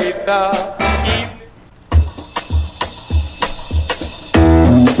 penetrate the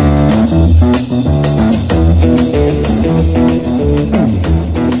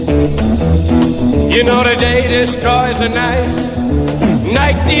You know the day destroys the night,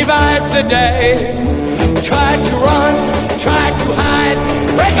 night divides the day. Try to run, try to hide,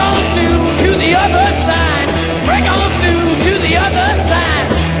 break on through to the other side, break on through to the other side,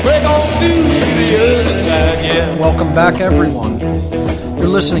 break on through to the other side, yeah. Welcome back, everyone. You're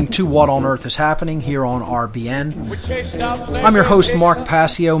listening to What on Earth is Happening here on RBN. I'm your host, Mark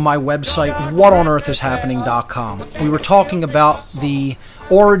Passio. My website, whatonearthishappening.com. We were talking about the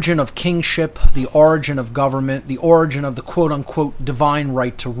origin of kingship, the origin of government, the origin of the quote-unquote divine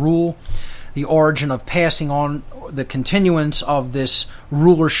right to rule, the origin of passing on the continuance of this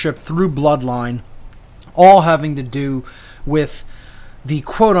rulership through bloodline, all having to do with the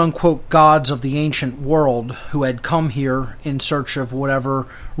quote-unquote gods of the ancient world who had come here in search of whatever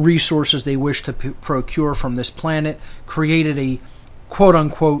resources they wished to procure from this planet, created a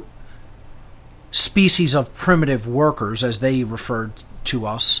quote-unquote species of primitive workers, as they referred to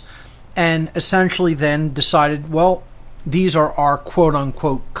us, and essentially then decided, well, these are our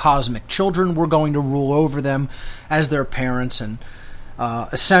quote-unquote cosmic children. We're going to rule over them as their parents and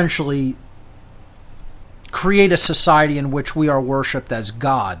essentially create a society in which we are worshipped as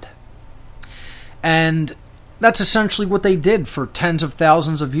God. And that's essentially what they did for tens of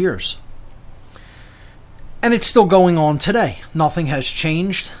thousands of years. And it's still going on today. Nothing has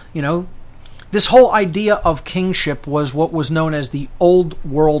changed. You know, this whole idea of kingship was what was known as the Old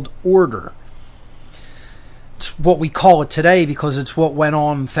World Order. It's what we call it today because it's what went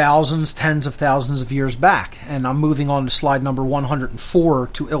on thousands, tens of thousands of years back. And I'm moving on to slide number 104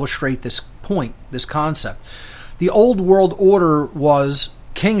 to illustrate this point, this concept. The Old World Order was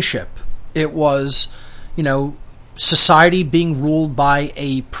kingship. It was, you know, society being ruled by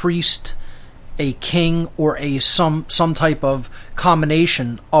a priest, a king, or some type of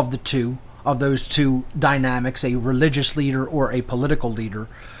combination of the two, of those two dynamics, a religious leader or a political leader.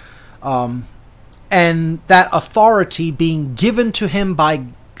 And that authority being given to him by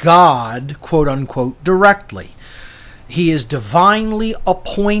God, quote unquote, directly. He is divinely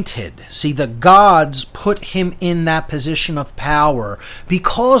appointed. See, the gods put him in that position of power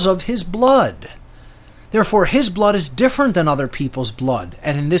because of his blood. Therefore, his blood is different than other people's blood.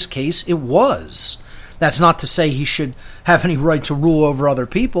 And in this case, it was. That's not to say he should have any right to rule over other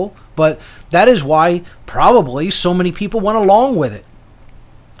people, but that is why probably so many people went along with it.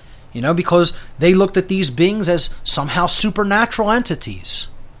 You know, because they looked at these beings as somehow supernatural entities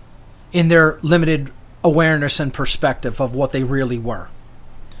in their limited awareness and perspective of what they really were.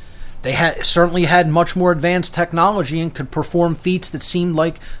 They certainly had much more advanced technology and could perform feats that seemed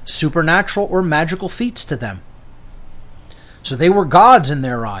like supernatural or magical feats to them. So they were gods in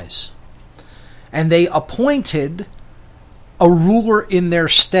their eyes. And they appointed a ruler in their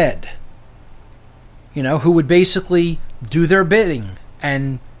stead, you know, who would basically do their bidding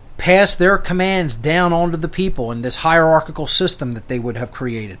and pass their commands down onto the people in this hierarchical system that they would have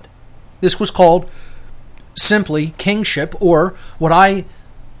created. This was called simply kingship, or what I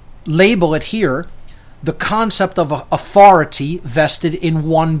label it here, the concept of authority vested in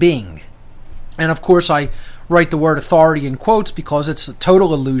one being. And of course I write the word authority in quotes because it's a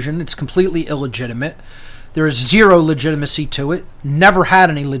total illusion. It's completely illegitimate. There is zero legitimacy to it. Never had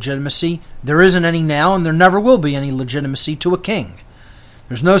any legitimacy. There isn't any now, and there never will be any legitimacy to a king.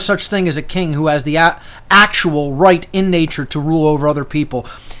 There's no such thing as a king who has the actual right in nature to rule over other people.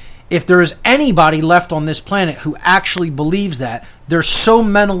 If there is anybody left on this planet who actually believes that, they're so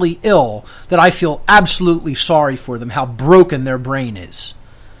mentally ill that I feel absolutely sorry for them, how broken their brain is.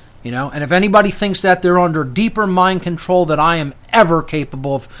 And if anybody thinks that, they're under deeper mind control than I am ever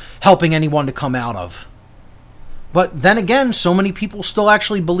capable of helping anyone to come out of. But then again, so many people still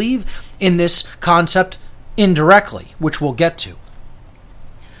actually believe in this concept indirectly, which we'll get to.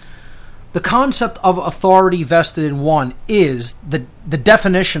 The concept of authority vested in one is, the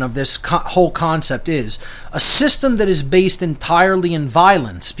definition of this whole concept is, a system that is based entirely in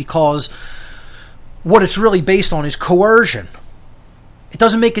violence, because what it's really based on is coercion. It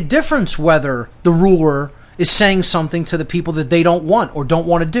doesn't make a difference whether the ruler is saying something to the people that they don't want or don't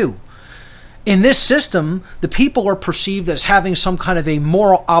want to do. In this system, the people are perceived as having some kind of a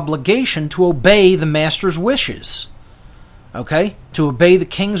moral obligation to obey the master's wishes. Okay? To obey the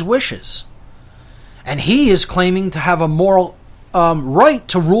king's wishes. And he is claiming to have a moral right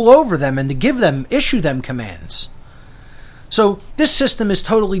to rule over them and to issue them commands. So this system is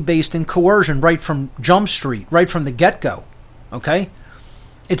totally based in coercion right from Jump Street, right from the get-go. Okay?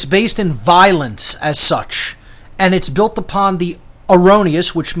 It's based in violence as such. And it's built upon the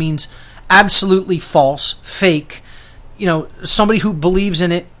erroneous, which means absolutely false, fake, somebody who believes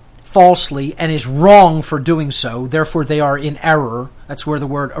in it falsely and is wrong for doing so, therefore they are in error. That's where the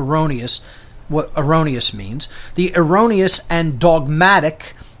word what erroneous means. The erroneous and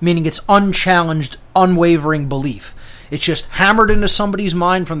dogmatic, meaning it's unchallenged, unwavering belief. It's just hammered into somebody's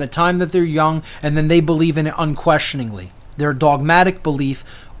mind from the time that they're young, and then they believe in it unquestioningly. Their dogmatic belief,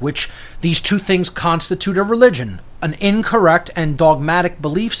 which these two things constitute a religion. An incorrect and dogmatic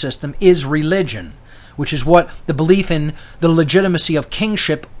belief system is religion, which is what the belief in the legitimacy of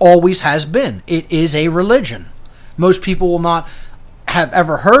kingship always has been. It is a religion. Most people will not have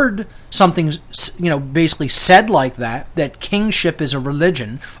ever heard something, basically said like that kingship is a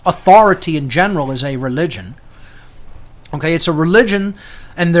religion. Authority in general is a religion. Okay, it's a religion,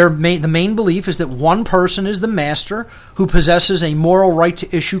 and the main belief is that one person is the master who possesses a moral right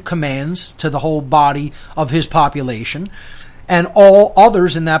to issue commands to the whole body of his population, and all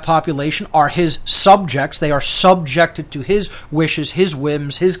others in that population are his subjects. They are subjected to his wishes, his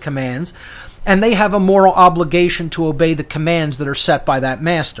whims, his commands, and they have a moral obligation to obey the commands that are set by that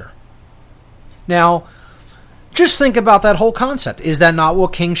master. Now, just think about that whole concept. Is that not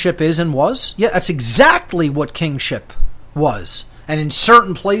what kingship is and was? Yeah, that's exactly what kingship was. And in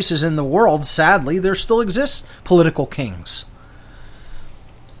certain places in the world, sadly, there still exists political kings.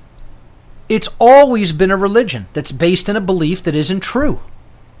 It's always been a religion that's based in a belief that isn't true.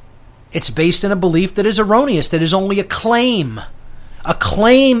 It's based in a belief that is erroneous, that is only a claim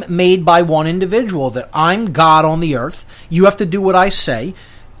made by one individual that I'm God on the earth, you have to do what I say,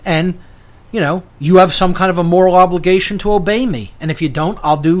 and you have some kind of a moral obligation to obey me. And if you don't,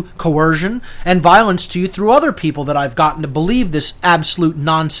 I'll do coercion and violence to you through other people that I've gotten to believe this absolute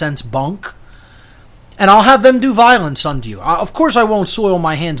nonsense bunk. And I'll have them do violence unto you. Of course, I won't soil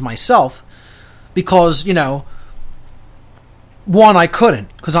my hands myself because, one, I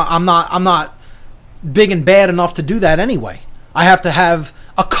couldn't because I'm not big and bad enough to do that anyway. I have to have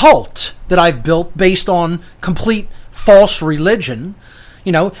a cult that I've built based on complete false religion,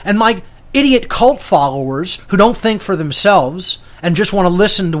 and my idiot cult followers who don't think for themselves and just want to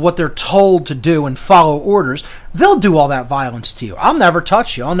listen to what they're told to do and follow orders, they'll do all that violence to you. I'll never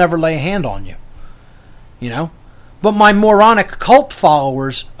touch you. I'll never lay a hand on you. But my moronic cult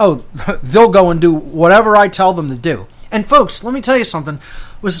followers, they'll go and do whatever I tell them to do. And folks, let me tell you something. I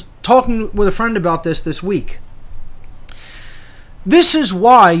was talking with a friend about this week. This is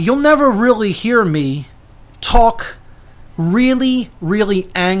why you'll never really hear me talk really, really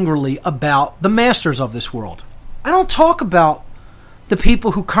angrily about the masters of this world. I don't talk about the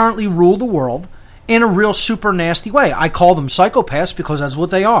people who currently rule the world in a real super nasty way. I call them psychopaths because that's what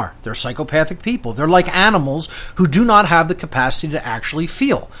they are. They're psychopathic people. They're like animals who do not have the capacity to actually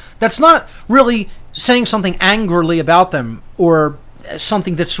feel. That's not really saying something angrily about them or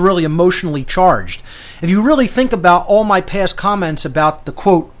something that's really emotionally charged. If you really think about all my past comments about the,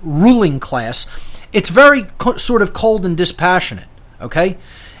 quote, ruling class, it's very sort of cold and dispassionate, okay?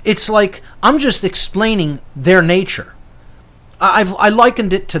 It's like I'm just explaining their nature. I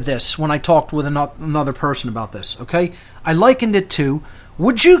likened it to this when I talked with another person about this, okay? I likened it to,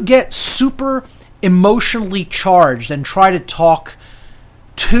 would you get super emotionally charged and try to talk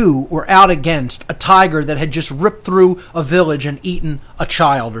to or out against a tiger that had just ripped through a village and eaten a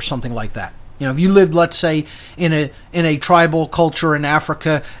child or something like that? You know, if you lived, let's say, in a tribal culture in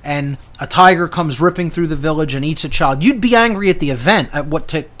Africa, and a tiger comes ripping through the village and eats a child, you'd be angry at the event, at what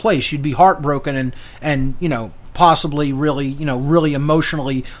took place. You'd be heartbroken and you know, possibly really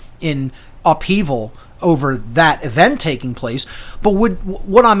emotionally in upheaval over that event taking place. But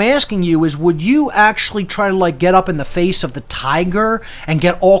what I'm asking you is, would you actually try to like get up in the face of the tiger and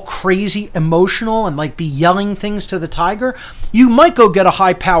get all crazy emotional and like be yelling things to the tiger? You might go get a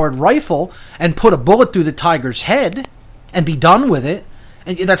high-powered rifle and put a bullet through the tiger's head and be done with it,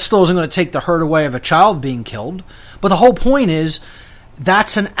 and that still isn't going to take the hurt away of a child being killed. But the whole point is,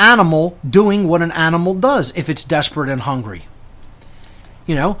 that's an animal doing what an animal does if it's desperate and hungry.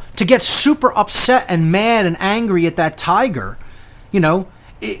 You know, to get super upset and mad and angry at that tiger, you know,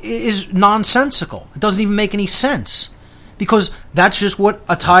 is nonsensical. It doesn't even make any sense, because that's just what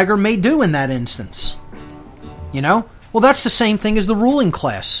a tiger may do in that instance. You know? Well, that's the same thing as the ruling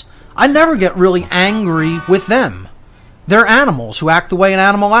class. I never get really angry with them. They're animals who act the way an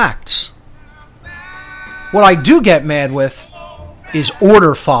animal acts. What I do get mad with is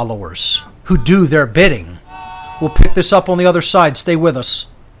order followers who do their bidding. We'll pick this up on the other side. Stay with us.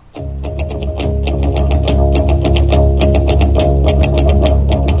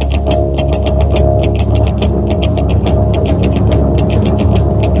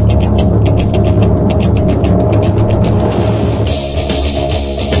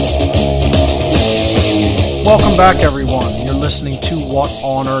 Welcome back, everyone. You're listening to What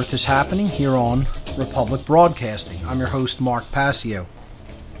on Earth is Happening here on Republic Broadcasting. I'm your host, Mark Passio.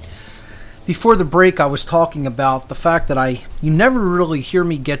 Before the break, I was talking about the fact that you never really hear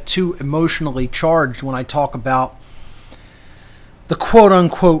me get too emotionally charged when I talk about the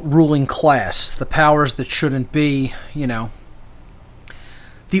quote-unquote ruling class, the powers that shouldn't be, you know,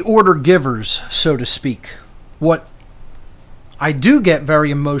 the order givers, so to speak. What I do get very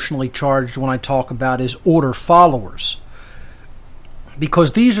emotionally charged when I talk about is order followers,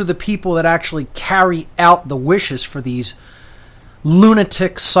 because these are the people that actually carry out the wishes for these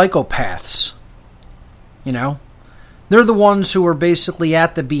lunatic psychopaths. You know, they're the ones who are basically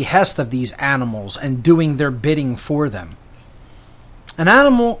at the behest of these animals and doing their bidding for them. An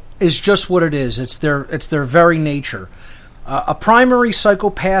animal is just what it is. It's their very nature. A primary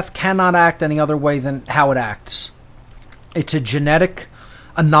psychopath cannot act any other way than how it acts. It's a genetic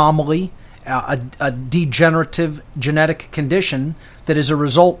anomaly, a degenerative genetic condition that is a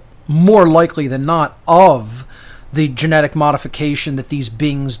result, more likely than not, of the genetic modification that these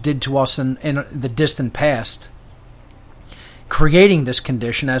beings did to us in the distant past, creating this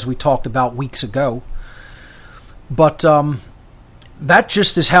condition, as we talked about weeks ago. But that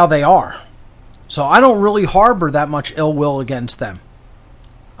just is how they are. So I don't really harbor that much ill will against them.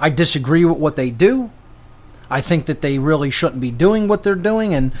 I disagree with what they do. I think that they really shouldn't be doing what they're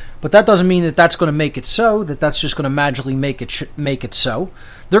doing, but that doesn't mean that that's going to make it so, that's just going to magically make it so.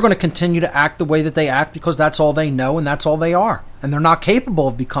 They're going to continue to act the way that they act because that's all they know and that's all they are. And they're not capable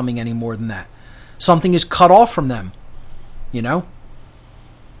of becoming any more than that. Something is cut off from them, you know?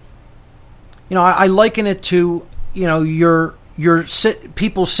 You know, I liken it to, you know,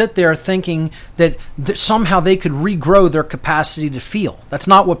 people sit there thinking that somehow they could regrow their capacity to feel. That's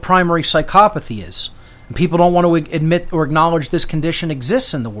not what primary psychopathy is. And people don't want to admit or acknowledge this condition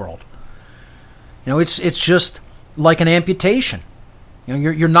exists in the world. You know, it's just like an amputation. You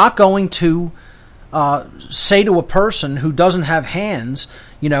know, you're not going to say to a person who doesn't have hands,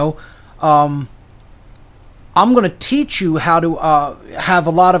 you know, I'm going to teach you how to have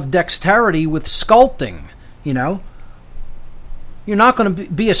a lot of dexterity with sculpting, you know. You're not going to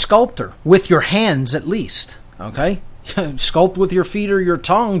be a sculptor with your hands, at least, okay? Sculpt with your feet or your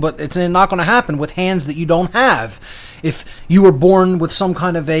tongue, but it's not going to happen with hands that you don't have. If you were born with some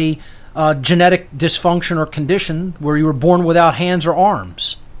kind of a genetic dysfunction or condition where you were born without hands or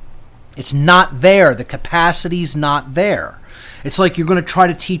arms, it's not there. The capacity's not there. It's like you're going to try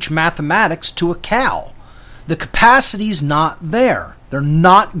to teach mathematics to a cow. The capacity's not there. They're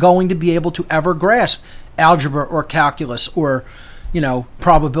not going to be able to ever grasp algebra or calculus or, you know,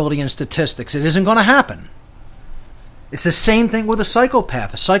 probability and statistics. It isn't going to happen. It's the same thing with a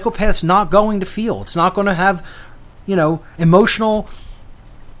psychopath. A psychopath's not going to feel. It's not going to have, you know, emotional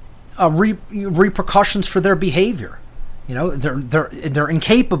repercussions for their behavior. You know, they're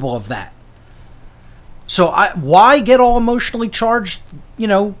incapable of that. So why get all emotionally charged,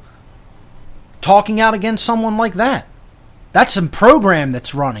 talking out against someone like that? That's a program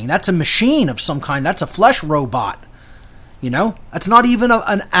that's running. That's a machine of some kind. That's a flesh robot. That's not even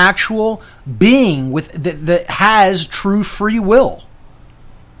an actual being that has true free will.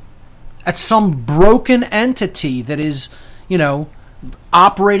 That's some broken entity that is,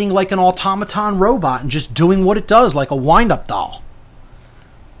 operating like an automaton robot and just doing what it does, like a wind-up doll.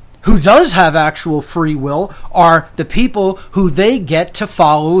 Who does have actual free will are the people who they get to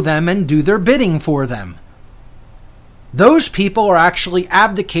follow them and do their bidding for them. Those people are actually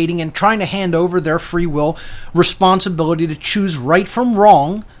abdicating and trying to hand over their free will responsibility to choose right from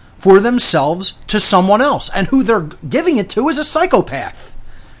wrong for themselves to someone else. And who they're giving it to is a psychopath.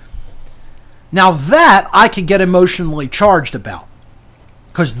 Now that I could get emotionally charged about,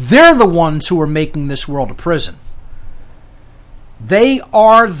 because they're the ones who are making this world a prison. They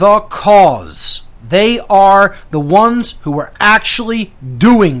are the cause. They are the ones who are actually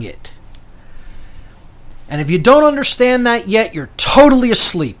doing it. And if you don't understand that yet, you're totally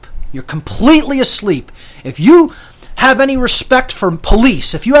asleep. You're completely asleep. If you have any respect for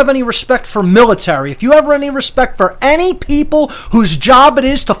police, if you have any respect for military, if you have any respect for any people whose job it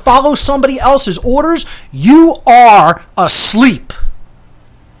is to follow somebody else's orders, you are asleep.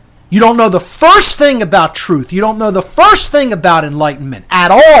 You don't know the first thing about truth. You don't know the first thing about enlightenment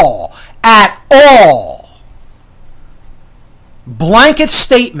at all. At all. Blanket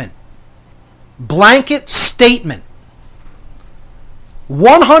statement. Blanket statement.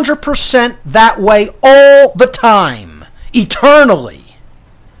 100% that way all the time. Eternally.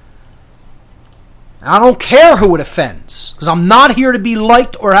 I don't care who it offends, because I'm not here to be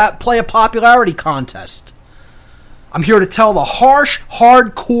liked or play a popularity contest. I'm here to tell the harsh,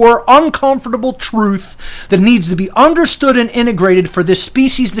 hardcore, uncomfortable truth that needs to be understood and integrated for this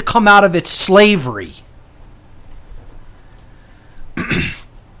species to come out of its slavery.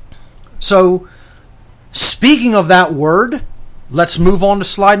 So, speaking of that word, let's move on to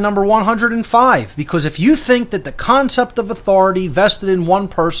slide number 105. Because if you think that the concept of authority vested in one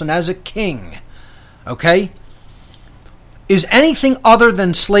person as a king, is anything other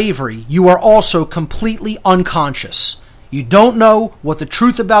than slavery, you are also completely unconscious. You don't know what the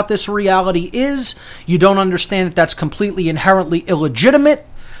truth about this reality is. You don't understand that that's completely inherently illegitimate.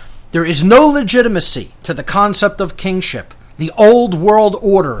 There is no legitimacy to the concept of kingship, the old world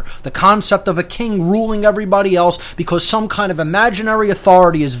order, the concept of a king ruling everybody else because some kind of imaginary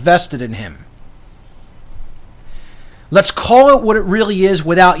authority is vested in him. Let's call it what it really is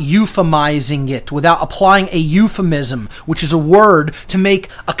without euphemizing it, without applying a euphemism, which is a word to make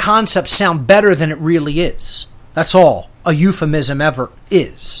a concept sound better than it really is. That's all a euphemism ever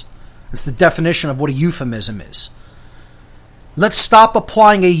is. It's the definition of what a euphemism is. Let's stop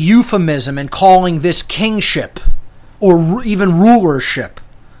applying a euphemism and calling this kingship or even rulership.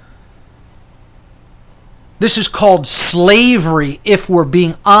 This is called slavery if we're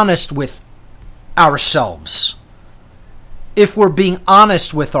being honest with ourselves. If we're being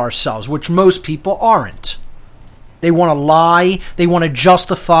honest with ourselves, which most people aren't. They want to lie, they want to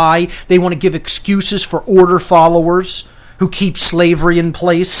justify, they want to give excuses for order followers who keep slavery in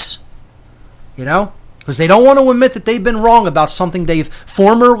place. Because they don't want to admit that they've been wrong about something they've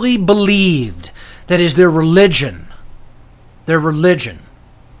formerly believed. That is their religion. Their religion.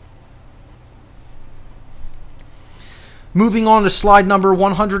 Moving on to slide number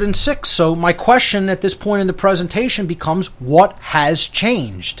 106. So my question at this point in the presentation becomes, what has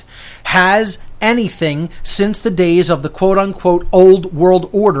changed? Has anything since the days of the quote-unquote old world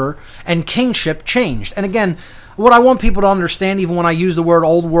order and kingship changed? And again, what I want people to understand, even when I use the word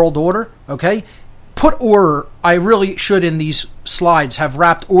old world order, put order, I really should in these slides have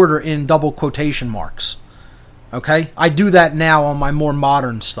wrapped order in double quotation marks. I do that now on my more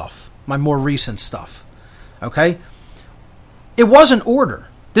modern stuff, my more recent stuff. It wasn't order.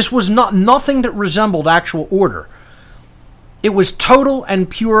 This was nothing that resembled actual order. It was total and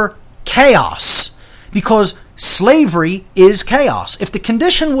pure chaos, because slavery is chaos. If the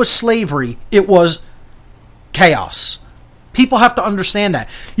condition was slavery, it was chaos. People have to understand that.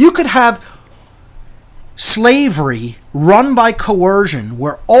 You could have slavery run by coercion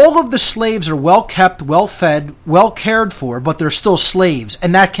where all of the slaves are well kept, well fed, well cared for, but they're still slaves,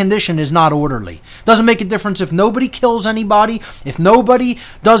 and that condition is not orderly. Doesn't make a difference if nobody kills anybody, if nobody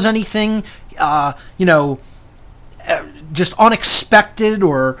does anything just unexpected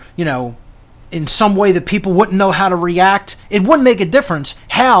or in some way that people wouldn't know how to react. It wouldn't make a difference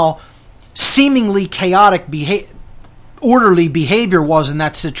how seemingly chaotic orderly behavior was in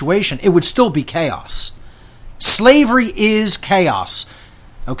that situation. It would still be chaos. Slavery is chaos.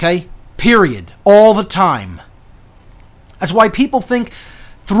 Period. All the time. That's why people think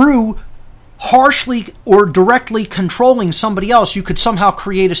through harshly or directly controlling somebody else, you could somehow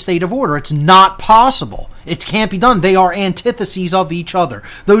create a state of order. It's not possible. It can't be done. They are antitheses of each other.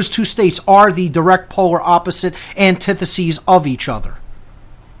 Those two states are the direct polar opposite antitheses of each other.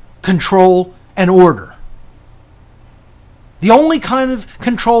 Control and order. The only kind of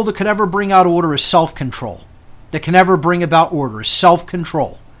control that could ever bring out order is self-control. That can ever bring about order is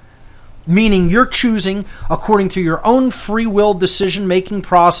self-control. Meaning you're choosing, according to your own free will decision-making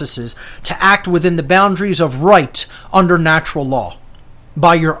processes, to act within the boundaries of right under natural law.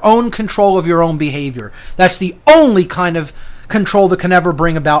 By your own control of your own behavior. That's the only kind of control that can ever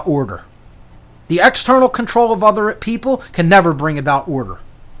bring about order. The external control of other people can never bring about order.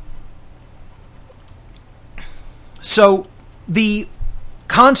 So, the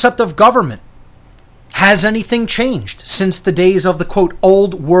concept of government, has anything changed since the days of the, quote,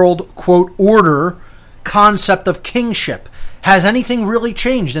 old world, quote, order concept of kingship? Has anything really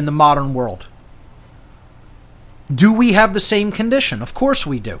changed in the modern world? Do we have the same condition? Of course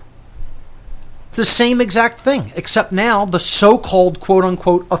we do. It's the same exact thing, except now the so-called, quote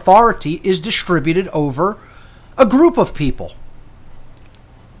unquote, authority is distributed over a group of people.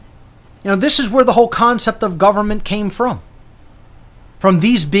 You know, this is where the whole concept of government came from. From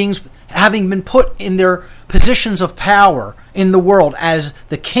these beings having been put in their positions of power in the world as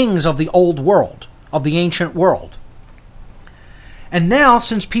the kings of the old world, of the ancient world. And now,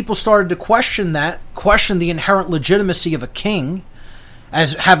 since people started to question the inherent legitimacy of a king,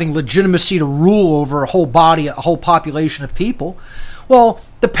 as having legitimacy to rule over a whole body, a whole population of people, well,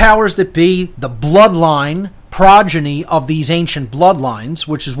 the powers that be, the bloodline, progeny of these ancient bloodlines,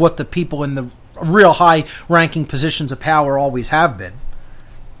 which is what the people in the real high-ranking positions of power always have been,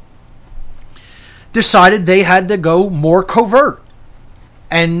 decided they had to go more covert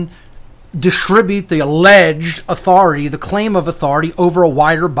and distribute the alleged authority, the claim of authority, over a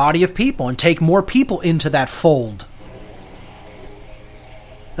wider body of people and take more people into that fold.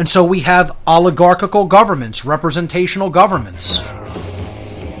 And so we have oligarchical governments, representational governments.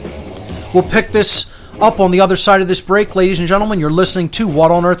 We'll pick this up on the other side of this break, ladies and gentlemen. You're listening to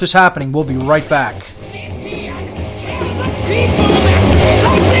What on Earth is Happening. We'll be right back.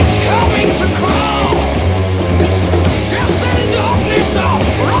 Something's coming to call. Death and darkness are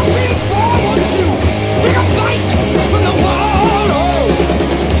rushing forward to take a fight from the world.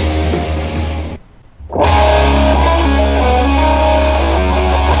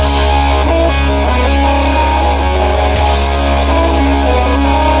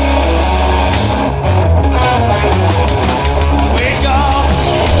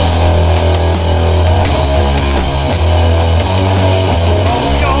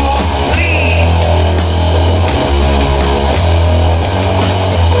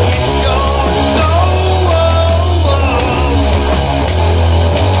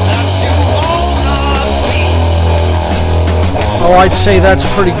 Oh, I'd say that's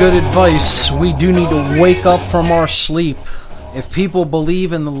pretty good advice. We do need to wake up from our sleep. If people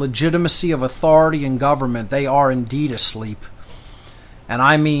believe in the legitimacy of authority and government, they are indeed asleep. And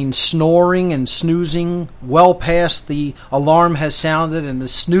I mean snoring and snoozing well past the alarm has sounded and the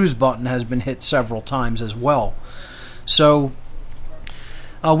snooze button has been hit several times as well. So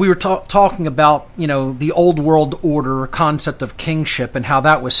we were talking about, the old world order concept of kingship and how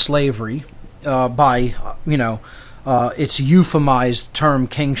that was slavery by, its euphemized term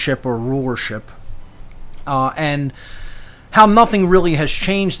kingship or rulership. And how nothing really has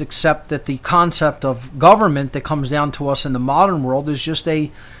changed except that the concept of government that comes down to us in the modern world is just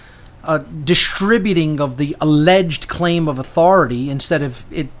a distributing of the alleged claim of authority. Instead of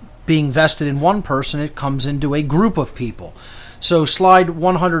it being vested in one person, it comes into a group of people. So slide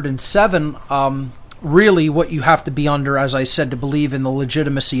 107, really what you have to be under, as I said, to believe in the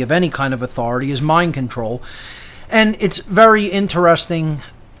legitimacy of any kind of authority is mind control. And it's very interesting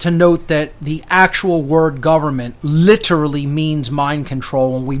to note that the actual word government literally means mind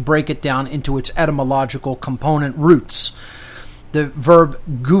control when we break it down into its etymological component roots. The verb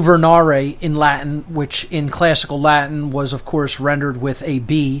guvernare in Latin, which in classical Latin was of course rendered with a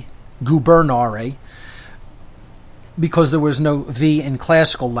B, gubernare, because there was no V in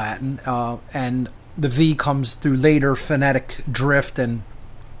classical Latin, and the V comes through later phonetic drift and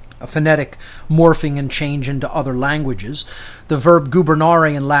a phonetic morphing and change into other languages. The verb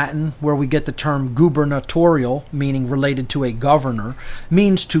gubernare in Latin, where we get the term gubernatorial, meaning related to a governor,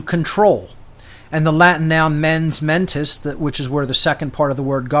 means to control. And the Latin noun mens mentis, which is where the second part of the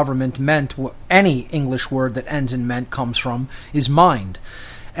word government meant, any English word that ends in ment comes from, is mind.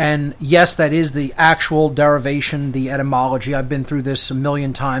 And yes, that is the actual derivation, the etymology. I've been through this a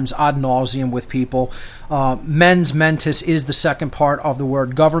million times ad nauseum with people. Mens mentis is the second part of the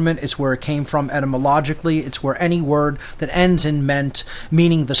word government. It's where it came from etymologically. It's where any word that ends in ment,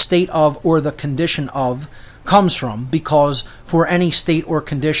 meaning the state of or the condition of, comes from, because for any state or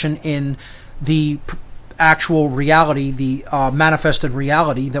condition in the actual reality, the manifested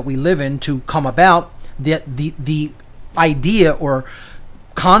reality that we live in to come about, the idea or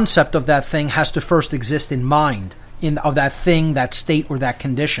concept of that thing has to first exist in mind, of that thing, that state, or that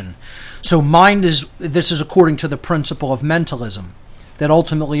condition. So this is according to the principle of mentalism, that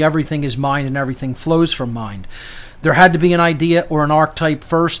ultimately everything is mind and everything flows from mind. There had to be an idea or an archetype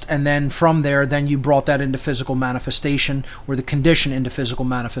first, and then from there, then you brought that into physical manifestation, or the condition into physical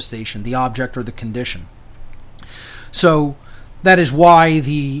manifestation, the object or the condition. So that is why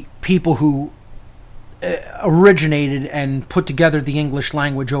the people who originated and put together the English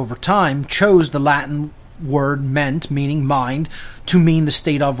language over time chose the Latin word ment, meaning mind, to mean the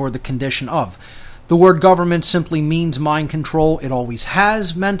state of or the condition of. The word government simply means mind control. It always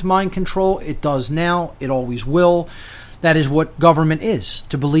has meant mind control. It does now. It always will. That is what government is.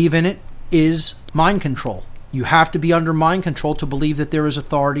 To believe in it is mind control. You have to be under mind control to believe that there is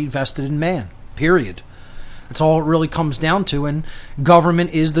authority vested in man, period. That's all it really comes down to, and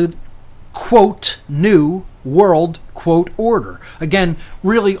government is the quote new world quote order. Again,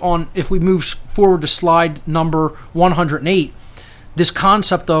 really, if we move forward to slide number 108, this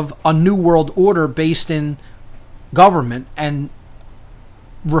concept of a new world order based in government and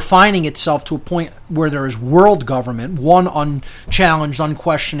refining itself to a point where there is world government, one unchallenged,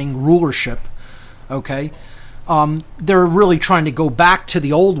 unquestioning rulership, okay? They're really trying to go back to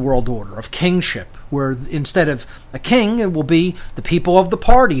the old world order of kingship, where instead of a king, it will be the people of the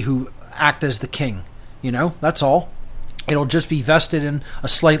party who act as the king. That's all. It'll just be vested in a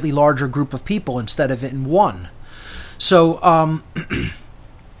slightly larger group of people instead of in one. So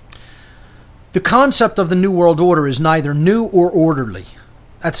the concept of the New World Order is neither new or orderly.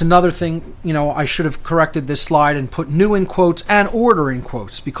 That's another thing, I should have corrected this slide and put new in quotes and order in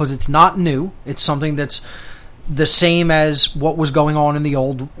quotes, because it's not new. It's something that's the same as what was going on in the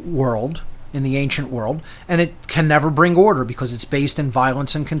old world, in the ancient world, and it can never bring order because it's based in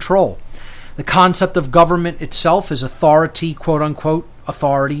violence and control. The concept of government itself is authority, quote-unquote,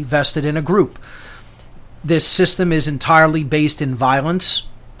 authority vested in a group. This system is entirely based in violence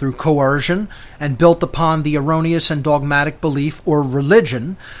through coercion and built upon the erroneous and dogmatic belief or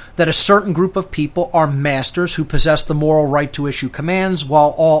religion that a certain group of people are masters who possess the moral right to issue commands,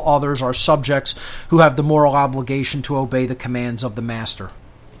 while all others are subjects who have the moral obligation to obey the commands of the master.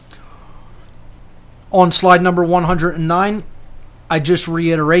 On slide number 109, I just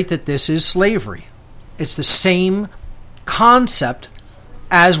reiterate that this is slavery. It's the same concept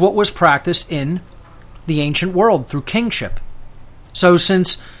as what was practiced in the ancient world through kingship. So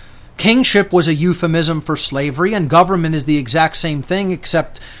since kingship was a euphemism for slavery and government is the exact same thing,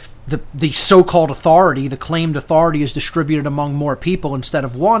 except the so-called authority, the claimed authority, is distributed among more people instead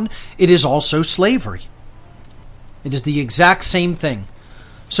of one, it is also slavery. It is the exact same thing.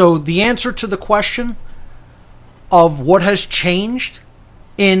 So the answer to the question of what has changed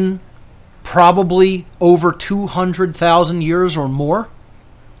in probably over 200,000 years or more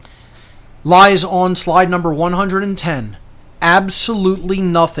lies on slide number 110. Absolutely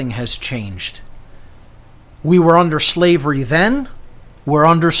nothing has changed. We were under slavery then, we're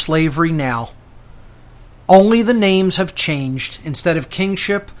under slavery now. Only the names have changed. Instead of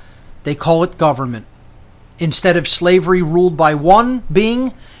kingship, they call it government. Instead of slavery ruled by one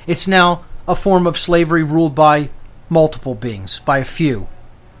being, it's now a form of slavery ruled by multiple beings, by a few,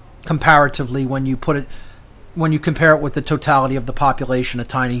 comparatively when you compare it with the totality of the population, a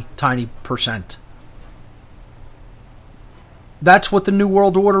tiny, tiny percent. That's what the New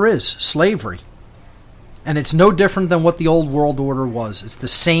World Order is, slavery. And it's no different than what the Old World Order was. It's the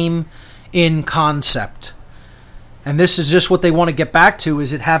same in concept. And this is just what they want to get back to,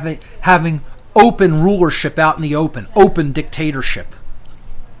 is it having open rulership out in the open dictatorship.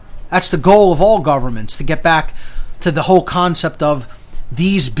 That's the goal of all governments, to get back to the whole concept of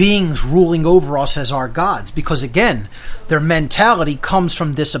these beings ruling over us as our gods. Because again, their mentality comes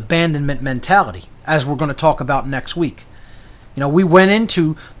from this abandonment mentality, as we're going to talk about next week. We went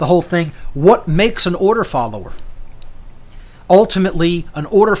into the whole thing, what makes an order follower? Ultimately, an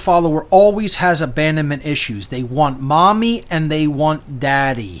order follower always has abandonment issues. They want mommy and they want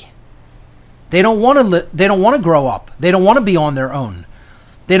daddy. They don't want to grow up. They don't want to be on their own.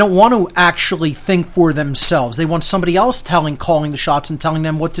 They don't want to actually think for themselves. They want somebody else calling the shots and telling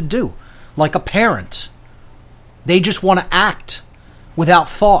them what to do, like a parent. They just want to act without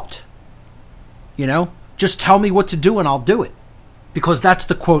thought. You know, just tell me what to do and I'll do it. Because that's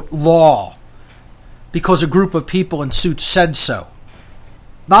the, quote, law. Because a group of people in suits said so.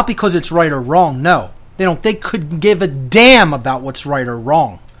 Not because it's right or wrong, no. They couldn't give a damn about what's right or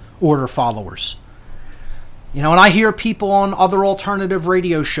wrong, order followers. You know, and I hear people on other alternative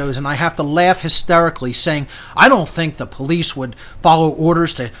radio shows, and I have to laugh hysterically saying, I don't think the police would follow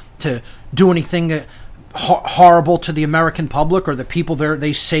orders to do anything horrible to the American public or the people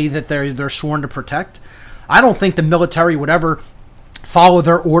they say that they're sworn to protect. I don't think the military would ever follow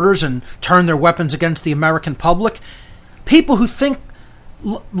their orders and turn their weapons against the American public. People who think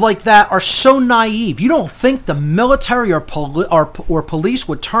like that are so naive. You don't think the military or police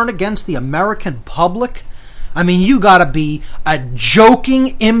would turn against the American public? I mean, you gotta be a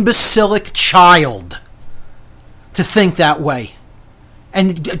joking, imbecilic child to think that way.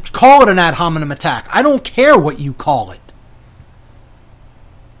 And call it an ad hominem attack. I don't care what you call it.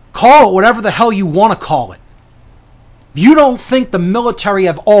 Call it whatever the hell you want to call it. If you don't think the military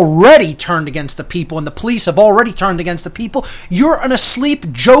have already turned against the people and the police have already turned against the people, you're an asleep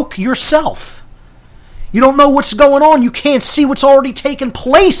joke yourself. You don't know what's going on. You can't see what's already taken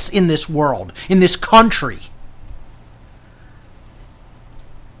place in this world, in this country.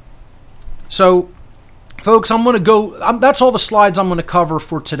 So, folks, that's all the slides I'm going to cover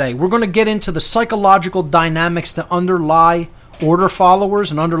for today. We're going to get into the psychological dynamics that underlie order followers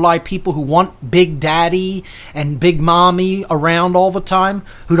and underlie people who want Big Daddy and Big Mommy around all the time,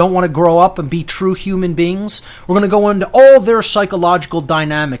 who don't want to grow up and be true human beings. We're going to go into all their psychological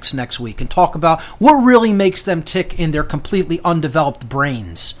dynamics next week and talk about what really makes them tick in their completely undeveloped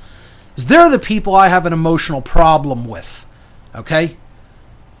brains. They're the people I have an emotional problem with, okay?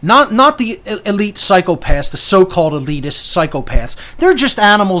 Not the elite psychopaths, the so-called elitist psychopaths. They're just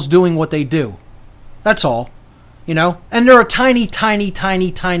animals doing what they do. That's all. You know? And they're a tiny, tiny,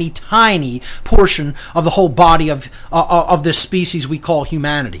 tiny, tiny, tiny portion of the whole body of this species we call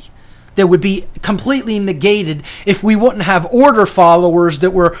humanity. That would be completely negated if we wouldn't have order followers that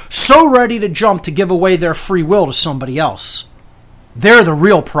were so ready to jump to give away their free will to somebody else. They're the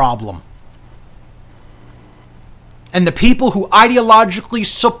real problem. And the people who ideologically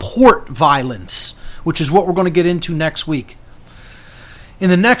support violence, which is what we're going to get into next week. In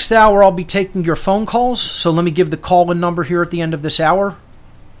the next hour, I'll be taking your phone calls, so let me give the call-in number here at the end of this hour.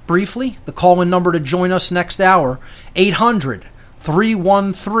 Briefly, the call-in number to join us next hour,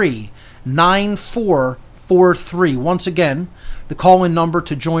 800-313-9443. Once again, the call-in number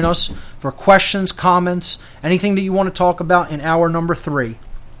to join us for questions, comments, anything that you want to talk about in hour number 3.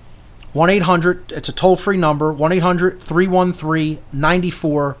 1-800, it's a toll-free number,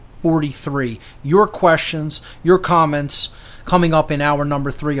 1-800-313-9443. Your questions, your comments coming up in hour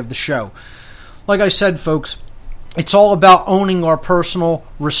number 3 of the show. Like I said, folks, it's all about owning our personal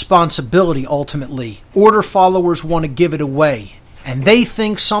responsibility ultimately. Order followers want to give it away, and they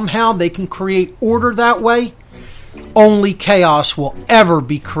think somehow they can create order that way. Only chaos will ever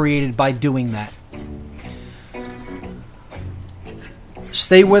be created by doing that.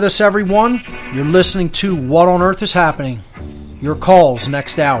 Stay with us, everyone. You're listening to What on Earth is Happening. Your calls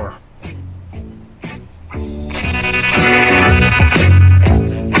next hour.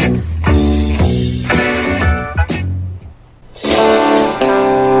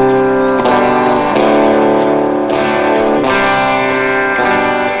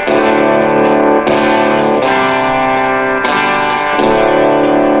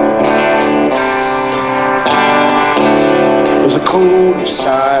 Code of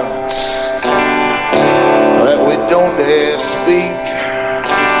silence that we don't dare speak.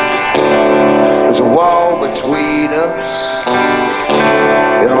 There's a wall between us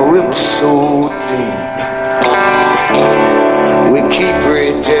and a river so deep. We keep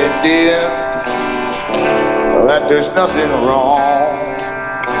pretending that there's nothing wrong.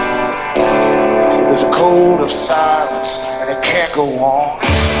 There's a code of silence and it can't go on.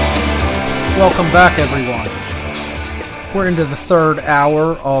 Welcome back, everyone. We're into the third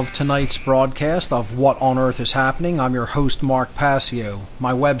hour of tonight's broadcast of What on Earth is Happening. I'm your host, Mark Passio.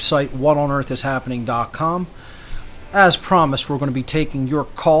 My website, whatonearthishappening.com. As promised, we're going to be taking your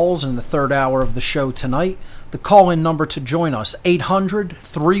calls in the third hour of the show tonight. The call-in number to join us,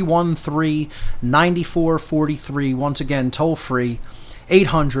 800-313-9443. Once again, toll-free,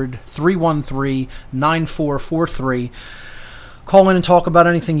 800-313-9443. Call in and talk about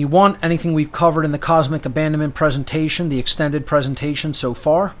anything you want, anything we've covered in the Cosmic Abandonment presentation, the extended presentation so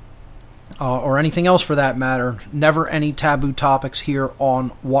far, or anything else for that matter. Never any taboo topics here on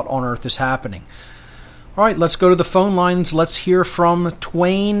What on Earth is Happening. All right, let's go to the phone lines. Let's hear from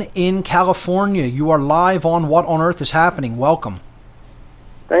Twain in California. You are live on What on Earth is Happening. Welcome.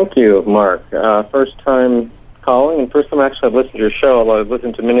 Thank you, Mark. First time calling, and first time actually I've listened to your show, although I've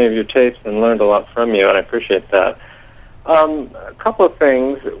listened to many of your tapes and learned a lot from you, and I appreciate that. A couple of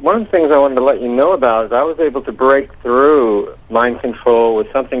things. One of the things I wanted to let you know about is I was able to break through mind control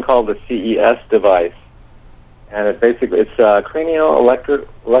with something called the CES device. And it's cranial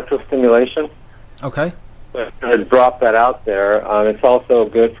electrostimulation. Okay. I dropped that out there. It's also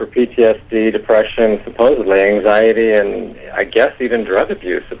good for PTSD, depression, supposedly anxiety, and I guess even drug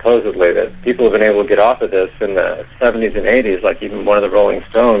abuse, supposedly, that people have been able to get off of this in the 70s and 80s, like even one of the Rolling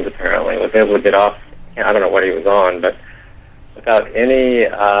Stones, apparently, was able to get off, I don't know what he was on, but without any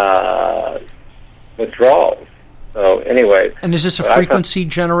withdrawals. So anyway. And is this a frequency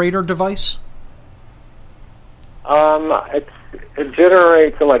generator device? It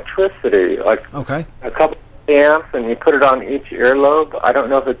generates electricity, like okay. A couple of amps, and you put it on each earlobe. I don't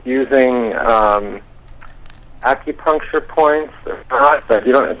know if it's using acupuncture points or not, but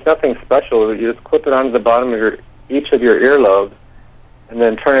it's nothing special. You just clip it onto the bottom of each of your earlobes, and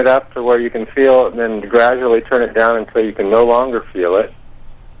then turn it up to where you can feel it, and then gradually turn it down until you can no longer feel it.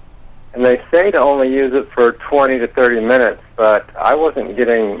 And they say to only use it for 20 to 30 minutes, but I wasn't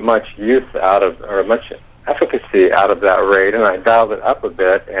getting much use out of, or much efficacy out of that rate, and I dialed it up a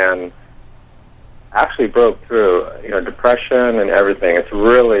bit and actually broke through, depression and everything. It's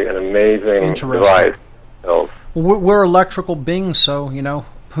really an amazing device. Well, we're electrical beings, so,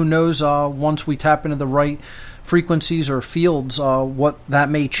 who knows, once we tap into the right frequencies or fields, what that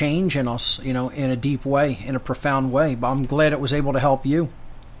may change in us, in a deep way, in a profound way. But I'm glad it was able to help you.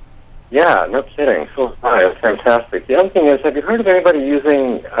 Yeah, no kidding. So it's fantastic. The other thing is, have you heard of anybody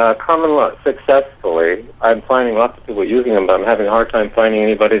using common law successfully? I'm finding lots of people using them, but I'm having a hard time finding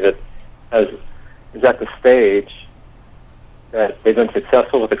anybody that is at the stage that they've been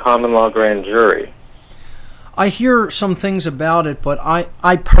successful with the common law grand jury. I hear some things about it, but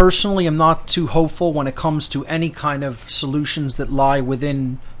I personally am not too hopeful when it comes to any kind of solutions that lie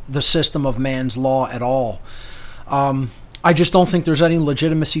within the system of man's law at all. I just don't think there's any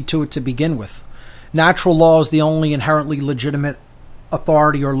legitimacy to it to begin with. Natural law is the only inherently legitimate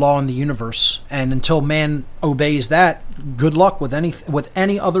authority or law in the universe, and until man obeys that, good luck with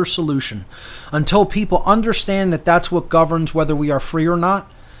any other solution. Until people understand that that's what governs whether we are free or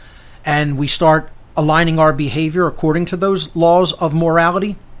not, and we start aligning our behavior according to those laws of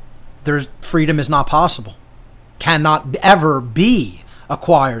morality, freedom is not possible. Cannot ever be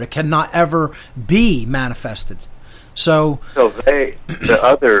acquired. It cannot ever be manifested. So the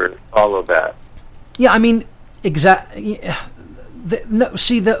others follow that. Yeah, I mean, exactly.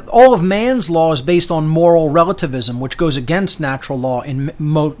 All of man's law is based on moral relativism, which goes against natural law in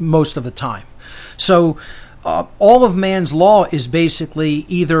most of the time. So all of man's law is basically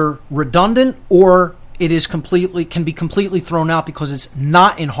either redundant or it is can be completely thrown out because it's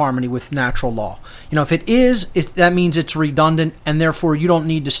not in harmony with natural law. If it is, that means it's redundant, and therefore you don't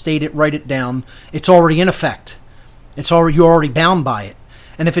need to state it, write it down. It's already in effect. You're already bound by it.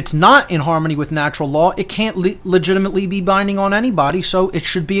 And if it's not in harmony with natural law, it can't legitimately be binding on anybody, so it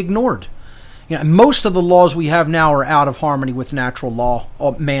should be ignored. Most of the laws we have now are out of harmony with natural law,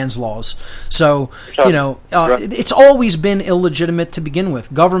 or man's laws. So, it's always been illegitimate to begin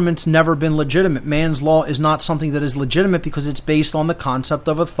with. Government's never been legitimate. Man's law is not something that is legitimate because it's based on the concept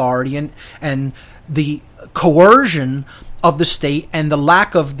of authority and the coercion of the state and the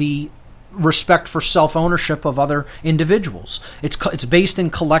lack of the respect for self-ownership of other individuals. It's based in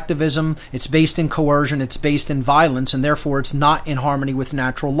collectivism, it's based in coercion, it's based in violence, and therefore it's not in harmony with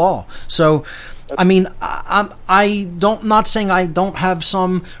natural law. So, I mean, I'm not saying I don't have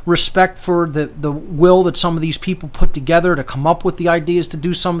some respect for the will that some of these people put together to come up with the ideas to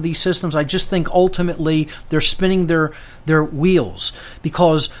do some of these systems. I just think ultimately they're spinning their wheels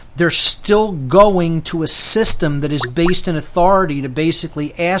because they're still going to a system that is based in authority to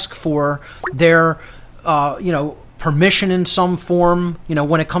basically ask for their, permission in some form,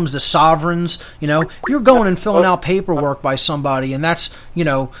 when it comes to sovereigns. If you're going and filling out paperwork by somebody and that's,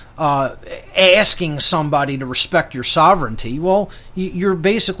 asking somebody to respect your sovereignty, well, you're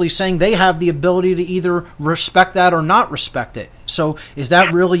basically saying they have the ability to either respect that or not respect it. So is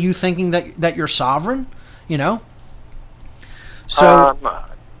that really you thinking that you're sovereign? So,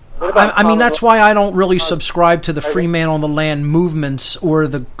 I mean, that's why I don't really subscribe to the free man on the land movements or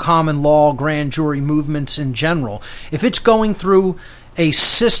the common law grand jury movements in general. If it's going through a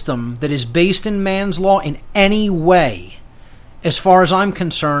system that is based in man's law in any way, as far as I'm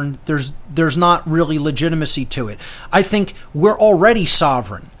concerned, there's not really legitimacy to it. I think we're already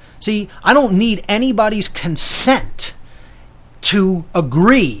sovereign. See, I don't need anybody's consent to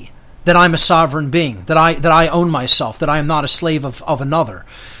agree that I'm a sovereign being, that I own myself, that I am not a slave of another.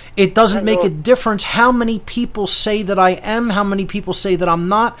 It doesn't make a difference how many people say that I am, how many people say that I'm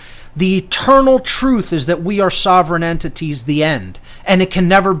not. The eternal truth is that we are sovereign entities, the end. And it can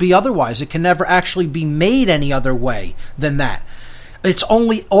never be otherwise. It can never actually be made any other way than that. It's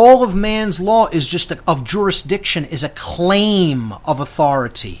only all of man's law is just of jurisdiction, is a claim of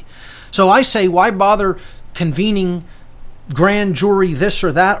authority. So I say, why bother convening grand jury this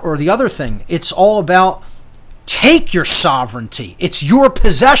or that or the other thing? It's all about take your sovereignty. It's your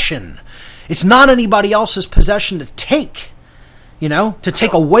possession. It's not anybody else's possession to take, to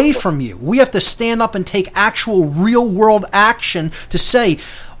take away from you. We have to stand up and take actual real world action to say,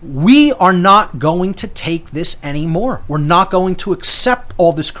 we are not going to take this anymore. We're not going to accept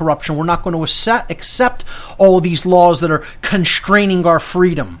all this corruption. We're not going to accept all these laws that are constraining our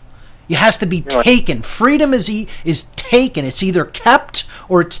freedom. It has to be taken. Freedom is taken. It's either kept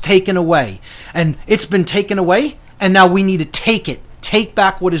or it's taken away. And it's been taken away, and now we need to take it. Take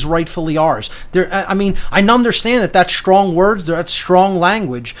back what is rightfully ours. I understand that that's strong words, that's strong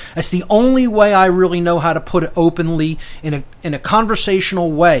language. That's the only way I really know how to put it openly in a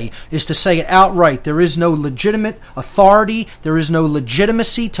conversational way, is to say it outright. There is no legitimate authority. There is no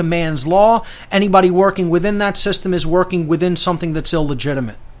legitimacy to man's law. Anybody working within that system is working within something that's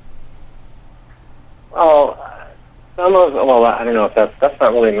illegitimate. Well, I don't know if that's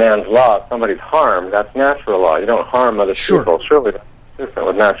not really man's law. If somebody's harmed, that's natural law. You don't harm other people. Surely that's consistent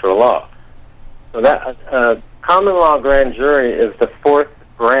with natural law. So that common law grand jury is the fourth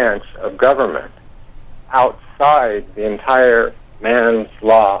branch of government outside the entire man's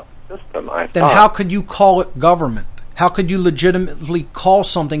law system. Then how could you call it government? How could you legitimately call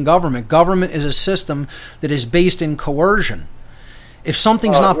something government? Government is a system that is based in coercion. If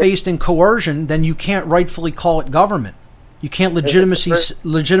something's not based in coercion, then you can't rightfully call it government. You can't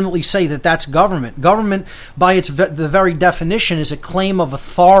legitimately say that that's government. Government, by the very definition, is a claim of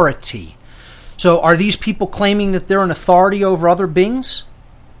authority. So are these people claiming that they're an authority over other beings?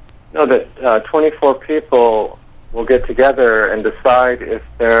 No, that 24 people will get together and decide if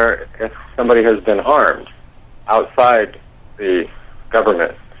somebody has been harmed outside the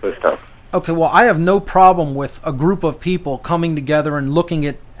government system. Okay, well, I have no problem with a group of people coming together and looking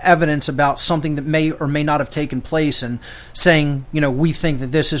at evidence about something that may or may not have taken place and saying, we think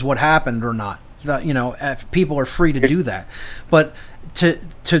that this is what happened or not. People are free to do that. But to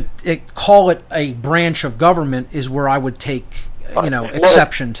call it a branch of government is where I would take,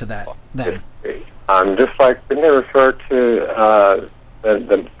 exception to that then. Just like, didn't they refer to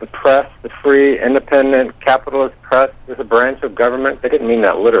the press, the free, independent, capitalist press is a branch of government? They didn't mean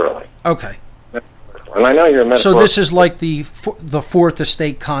that literally. Okay. And I know you're a metaphor. So this is like the fourth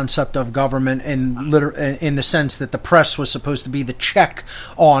estate concept of government in the sense that the press was supposed to be the check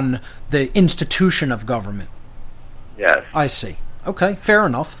on the institution of government. Yes. I see. Okay, fair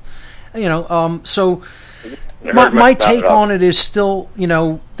enough. So my take on it is still,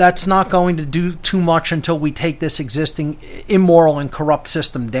 that's not going to do too much until we take this existing immoral and corrupt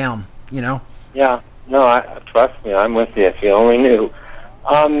system down, Yeah. No, trust me, I'm with you if you only knew.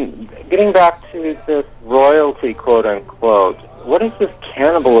 Getting back to this royalty, quote unquote, what is this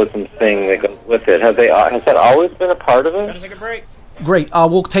cannibalism thing that goes with it? Has that always been a part of it? Gonna take a break. Great.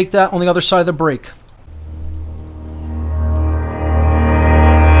 We'll take that on the other side of the break.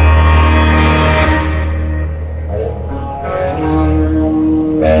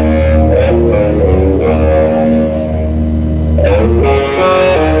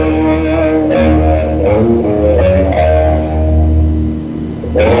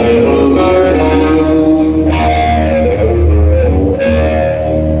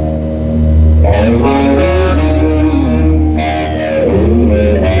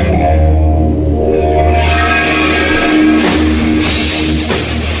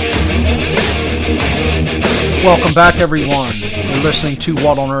 Welcome back, everyone. You're listening to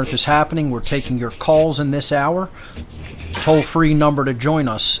What on Earth is Happening. We're taking your calls in this hour. Toll-free number to join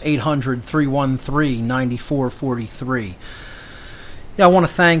us, 800-313-9443. Yeah, I want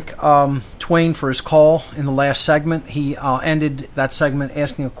to thank Twain for his call in the last segment. He ended that segment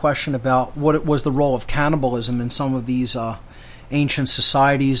asking a question about what it was the role of cannibalism in some of these ancient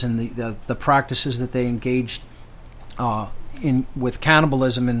societies and the practices that they engaged in with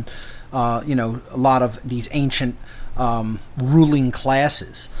cannibalism and a lot of these ancient ruling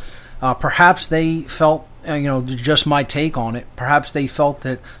classes. Perhaps they felt, just my take on it, perhaps they felt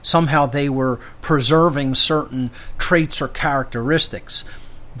that somehow they were preserving certain traits or characteristics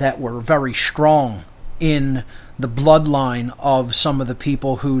that were very strong in the bloodline of some of the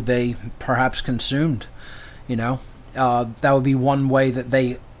people who they perhaps consumed. That would be one way that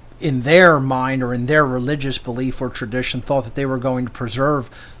they in their mind or in their religious belief or tradition, thought that they were going to preserve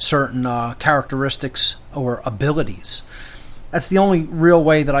certain characteristics or abilities. That's the only real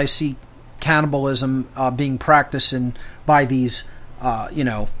way that I see cannibalism being practiced by these,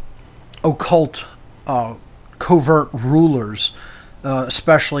 occult, covert rulers,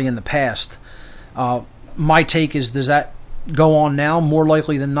 especially in the past. My take is, does that go on now? More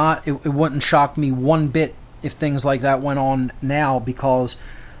likely than not, it wouldn't shock me one bit if things like that went on now, because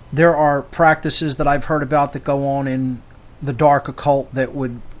there are practices that I've heard about that go on in the dark occult that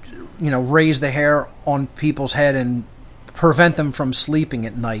would, raise the hair on people's head and prevent them from sleeping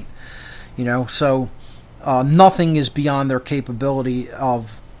at night. So nothing is beyond their capability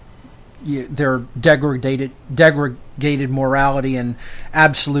of their degraded morality and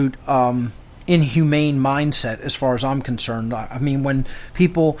absolute inhumane mindset, as far as I'm concerned. I mean, when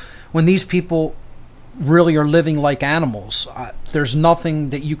these people really are living like animals, there's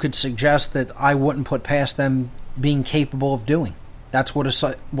nothing that you could suggest that I wouldn't put past them being capable of doing. That's what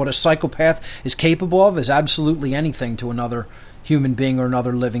a psychopath is capable of, is absolutely anything to another human being or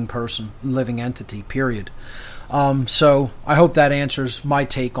another living person, living entity, period. So I hope that answers my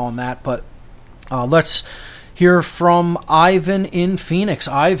take on that. But let's hear from Ivan in Phoenix.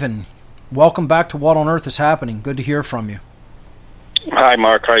 Ivan, welcome back to What on Earth is Happening. Good to hear from you. Hi,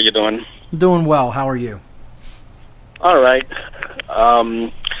 Mark. How are you doing? Doing well. How are you? All right.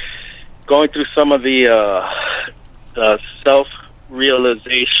 Going through some of the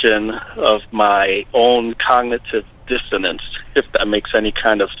self-realization of my own cognitive dissonance, if that makes any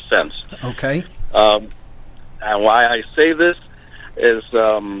kind of sense. Okay. And why I say this is,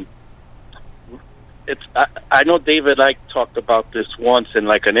 I know David Icke talked about this once in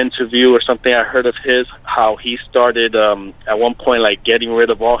like an interview or something I heard of his, how he started at one point like getting rid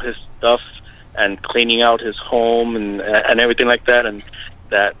of all his stuff and cleaning out his home and everything like that, and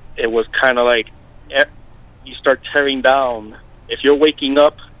that it was kind of like you start tearing down. If you're waking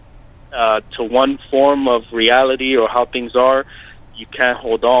up to one form of reality or how things are, you can't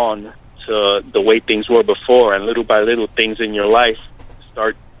hold on to the way things were before, and little by little things in your life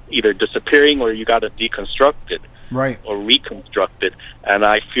start either disappearing or you got to deconstruct it, right, or reconstruct it. And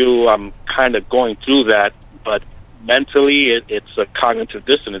I feel I'm kind of going through that, but mentally it's a cognitive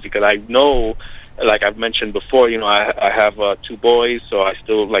dissonance, because I know, like I've mentioned before, I have 2 boys, so I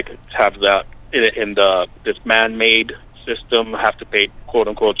still like have that in this man-made system. I have to pay quote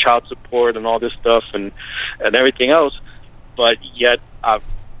unquote child support and all this stuff and everything else, but yet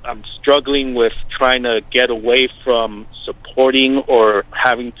I'm struggling with trying to get away from supporting or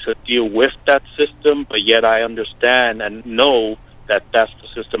having to deal with that system, but yet I understand and know that that's the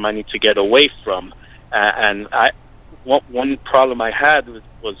system I need to get away from. And one problem I had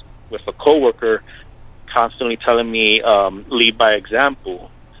was with a coworker constantly telling me lead by example,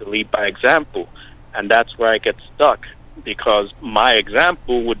 and that's where I get stuck, because my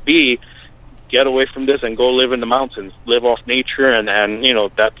example would be get away from this and go live in the mountains, live off nature, and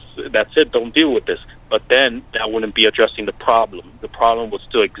that's it, don't deal with this. But then that wouldn't be addressing the problem. The problem would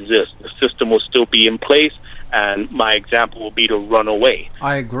still exist. The system will still be in place, and my example will be to run away.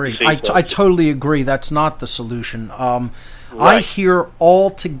 I agree. I totally agree. That's not the solution. Right. I hear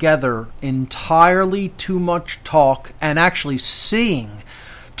altogether entirely too much talk, and actually seeing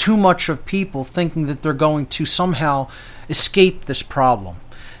too much of people thinking that they're going to somehow escape this problem.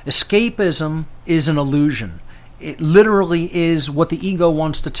 Escapism is an illusion. It literally is what the ego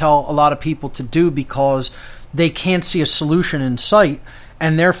wants to tell a lot of people to do, because they can't see a solution in sight,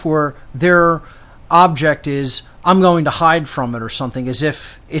 and therefore their object is, I'm going to hide from it or something, as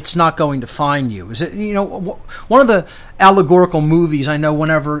if it's not going to find you. Is it, one of the allegorical movies I know,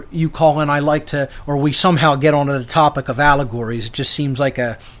 whenever you call in, I like to, or we somehow get onto the topic of allegories. It just seems like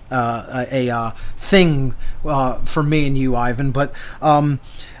a thing for me and you, Ivan. But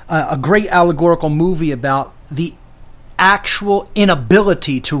a great allegorical movie about the actual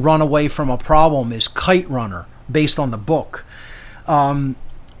inability to run away from a problem is Kite Runner, based on the book.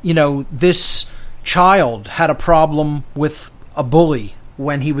 This child had a problem with a bully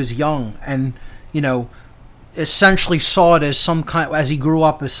when he was young, and essentially saw it as some kind, as he grew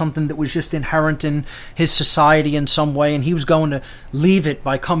up, as something that was just inherent in his society in some way, and he was going to leave it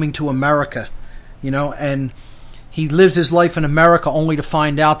by coming to America, and he lives his life in America only to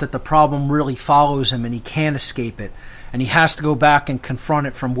find out that the problem really follows him and he can't escape it, and he has to go back and confront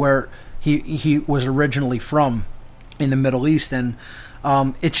it from where he was originally from, in the Middle East. And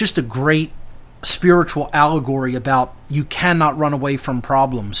it's just a great spiritual allegory about you cannot run away from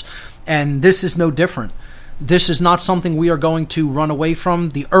problems, and this is no different. This is not something we are going to run away from.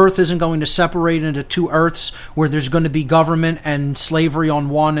 The earth isn't going to separate into two earths where there's going to be government and slavery on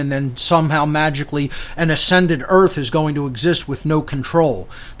one, and then somehow magically an ascended earth is going to exist with no control.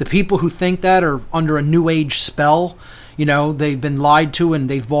 The people who think that are under a new age spell. They've been lied to, and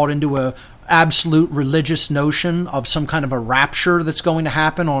they've bought into a absolute religious notion of some kind of a rapture that's going to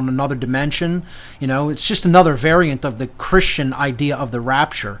happen on another dimension. It's just another variant of the Christian idea of the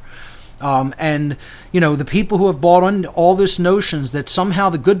rapture. The people who have bought on all this notions that somehow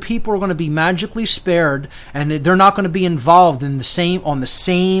the good people are going to be magically spared, and they're not going to be involved in on the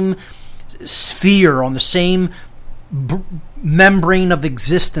same sphere, on the same membrane of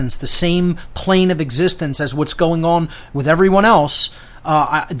existence, the same plane of existence as what's going on with everyone else.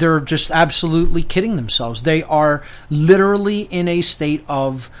 They're just absolutely kidding themselves. They are literally in a state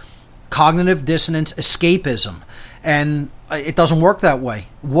of cognitive dissonance, escapism. And it doesn't work that way.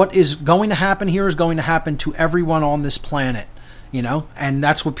 What is going to happen here is going to happen to everyone on this planet, and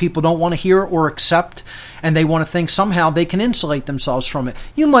that's what people don't want to hear or accept, and they want to think somehow they can insulate themselves from it.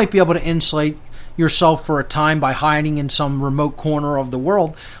 You might be able to insulate yourself for a time by hiding in some remote corner of the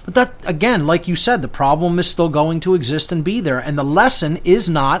world, but that, again, like you said, the problem is still going to exist and be there, and the lesson is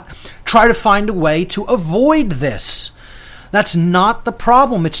not try to find a way to avoid this. That's not the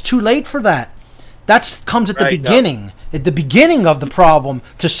problem. It's too late for that. That comes at the beginning. No. At the beginning of the problem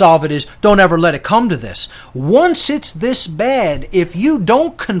to solve it is don't ever let it come to this. Once it's this bad, if you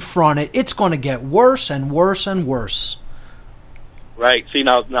don't confront it, it's going to get worse and worse and worse. Right. See,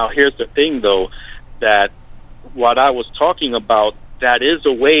 now here's the thing, though, that what I was talking about, that is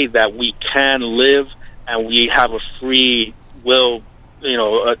a way that we can live, and we have a free will,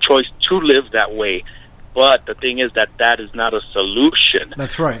 a choice to live that way. But the thing is that is not a solution.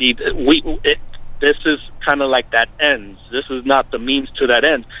 That's right. This is kind of like that ends. This is not the means to that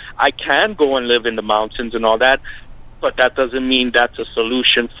end. I can go and live in the mountains and all that, but that doesn't mean that's a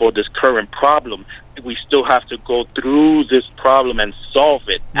solution for this current problem. We still have to go through this problem and solve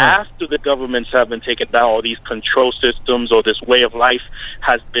it. Right. After the governments have been taken down, all these control systems or this way of life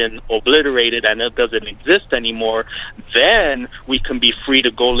has been obliterated and it doesn't exist anymore, then we can be free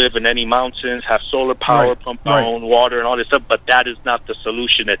to go live in any mountains, have solar power, right. pump our own water and all this stuff, but that is not the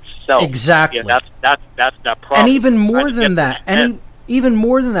solution itself. Exactly. Yeah, that's that problem. And even more than that, even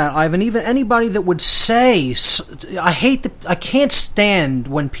more than that, Ivan, even anybody that would say, I can't stand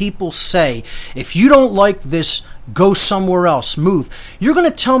when people say, if you don't like this, go somewhere else, move. You're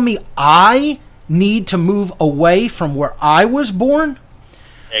going to tell me I need to move away from where I was born?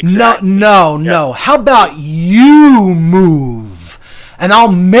 Exactly. No. How about you move? And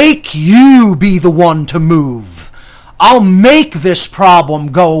I'll make you be the one to move. I'll make this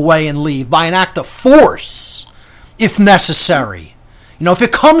problem go away and leave by an act of force, if necessary. If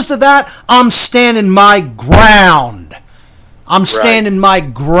it comes to that, I'm standing my ground. Standing my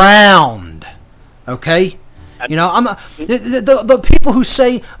ground. Okay? I'm not, the people who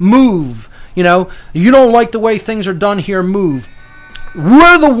say move, you don't like the way things are done here, move.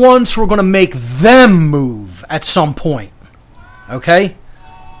 We're the ones who are going to make them move at some point. Okay?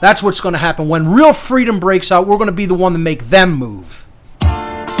 That's what's going to happen. When real freedom breaks out, we're going to be the one to make them move.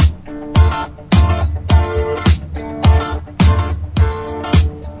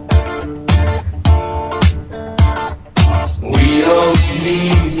 We don't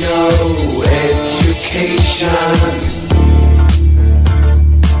need no education.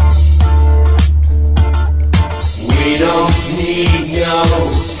 We don't need no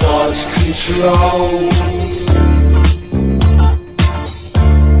thought control.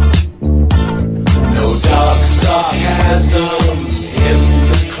 No dark sarcasm in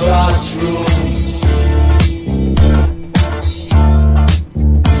the classroom.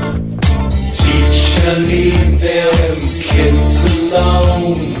 Teacher, leave them kids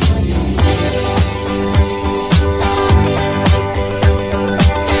alone.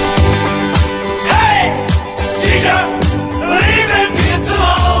 Hey! Teacher, leave them kids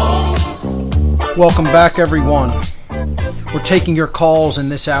alone. Welcome back, everyone. We're taking your calls in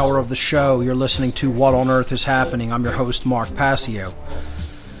this hour of the show. You're listening to What on Earth is Happening. I'm your host, Mark Passio.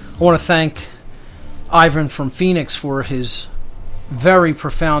 I want to thank Ivan from Phoenix for his very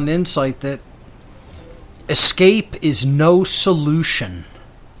profound insight that escape is no solution.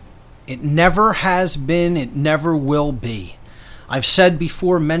 It never has been, it never will be. I've said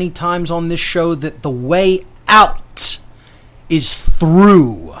before many times on this show that the way out is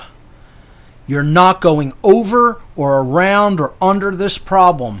through. You're not going over or around or under this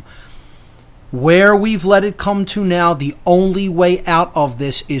problem. Where we've let it come to now, the only way out of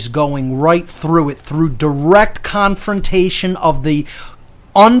this is going right through it, through direct confrontation of the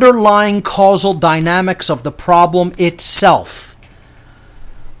underlying causal dynamics of the problem itself.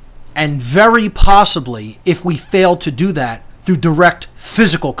 And very possibly, if we fail to do that, through direct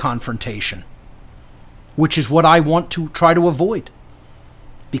physical confrontation, which is what I want to try to avoid.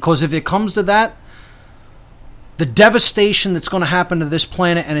 Because if it comes to that, the devastation that's going to happen to this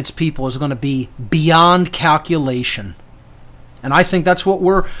planet and its people is going to be beyond calculation. And I think that's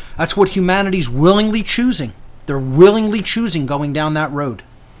what humanity's willingly choosing. They're willingly choosing going down that road.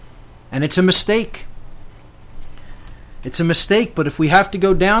 And it's a mistake. It's a mistake, but if we have to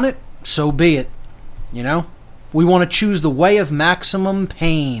go down it, so be it. You know? We want to choose the way of maximum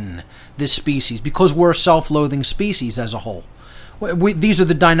pain, this species, because we're a self-loathing species as a whole. These are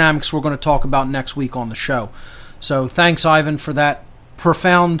the dynamics we're going to talk about next week on the show. So thanks, Ivan, for that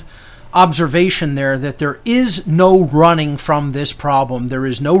profound observation there, that there is no running from this problem. There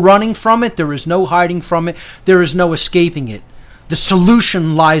is no running from it. There is no hiding from it. There is no escaping it. The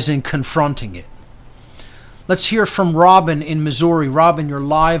solution lies in confronting it. Let's hear from Robin in Missouri. Robin, you're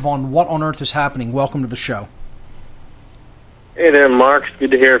live on What on Earth is Happening. Welcome to the show. Hey there, Mark.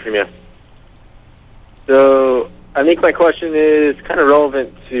 Good to hear from you. So, I think my question is kind of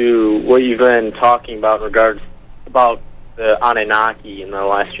relevant to what you've been talking about in regards about the Anunnaki in the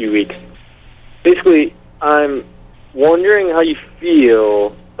last few weeks. Basically, I'm wondering how you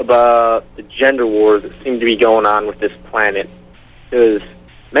feel about the gender wars that seem to be going on with this planet. Because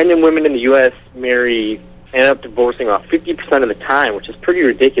men and women in the U.S. end up divorcing about 50% of the time, which is pretty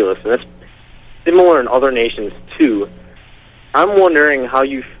ridiculous, and that's similar in other nations too. I'm wondering how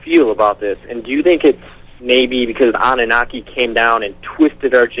you feel about this, and do you think it's maybe because Anunnaki came down and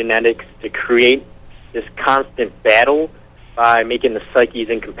twisted our genetics to create this constant battle by making the psyches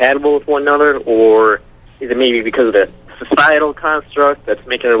incompatible with one another, or is it maybe because of the societal construct that's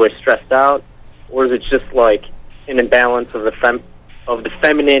making everybody stressed out, or is it just like an imbalance of the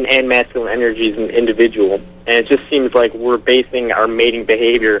feminine and masculine energies in the individual? And it just seems like we're basing our mating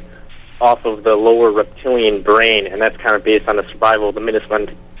behavior off of the lower reptilian brain, and that's kind of based on the survival of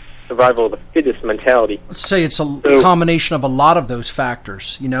the fittest mentality. Let's say it's a combination of a lot of those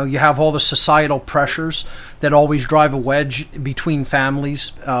factors. You know, you have all the societal pressures that always drive a wedge between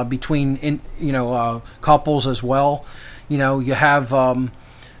families, between couples as well. You know, you have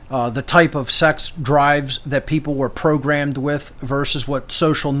the type of sex drives that people were programmed with versus what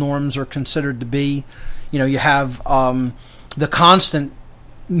social norms are considered to be. You know, you have the constant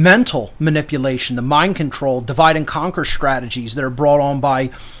mental manipulation, the mind control, divide and conquer strategies that are brought on by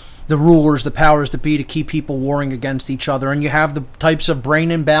the rulers, the powers that be, to keep people warring against each other. And you have the types of brain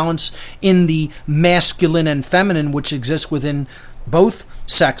imbalance in the masculine and feminine which exists within both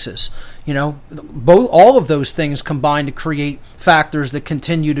sexes. You know, all of those things combine to create factors that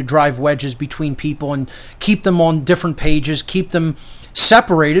continue to drive wedges between people and keep them on different pages, keep them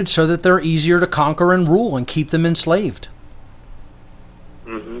separated so that they're easier to conquer and rule and keep them enslaved.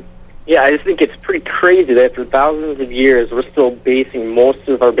 Mm-hmm. Yeah, I just think it's pretty crazy that for thousands of years we're still basing most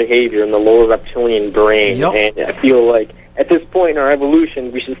of our behavior in the lower reptilian brain. Yep. And I feel like at this point in our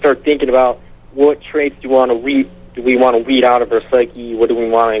evolution we should start thinking about what traits do we want to weed out of our psyche, what do we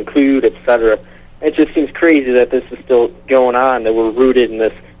want to include, etc. It just seems crazy that this is still going on, that we're rooted in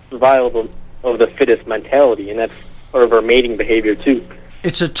this survival of the fittest mentality, and that's part of our mating behavior too.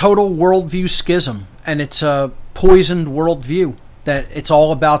 It's a total worldview schism, and it's a poisoned worldview. That it's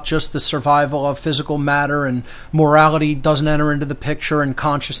all about just the survival of physical matter, and morality doesn't enter into the picture, and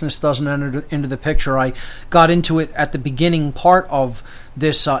consciousness doesn't enter into the picture. I got into it at the beginning part of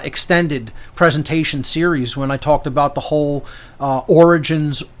this extended presentation series when I talked about the whole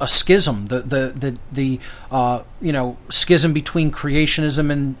origins schism, the schism between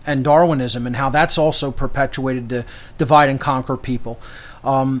creationism and Darwinism, and how that's also perpetuated to divide and conquer people.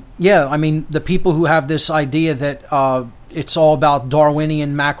 I mean, the people who have this idea that it's all about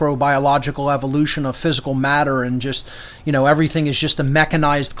Darwinian macrobiological evolution of physical matter, and just, you know, everything is just a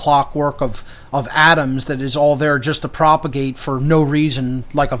mechanized clockwork of atoms that is all there just to propagate for no reason,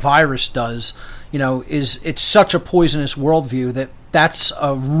 like a virus does. You know, it's such a poisonous worldview that's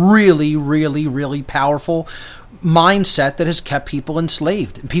a really, really, really powerful mindset that has kept people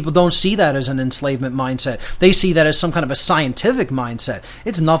enslaved. And people don't see that as an enslavement mindset. They see that as some kind of a scientific mindset.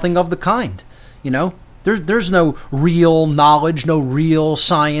 It's nothing of the kind, you know. There's no real knowledge, no real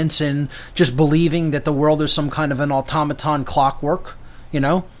science in just believing that the world is some kind of an automaton clockwork. You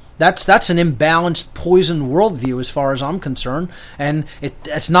know, that's an imbalanced, poisoned worldview as far as I'm concerned, and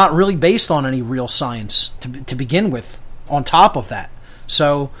it's not really based on any real science to begin with. On top of that,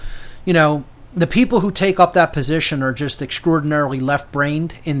 so, you know, the people who take up that position are just extraordinarily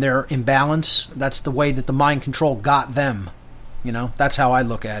left-brained in their imbalance. That's the way that the mind control got them. That's how I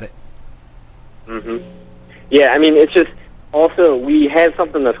look at it. Yeah, I mean, it's just, also, we have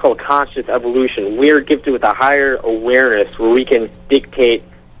something that's called conscious evolution. We're gifted with a higher awareness where we can dictate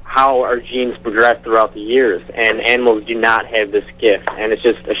how our genes progress throughout the years, and animals do not have this gift, and it's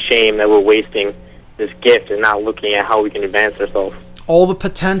just a shame that we're wasting this gift and not looking at how we can advance ourselves. All the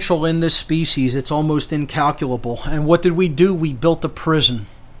potential in this species, it's almost incalculable. And what did we do? We built a prison.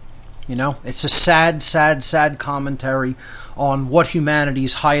 It's a sad, sad, sad commentary on what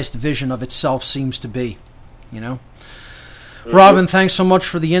humanity's highest vision of itself seems to be. Robin, thanks so much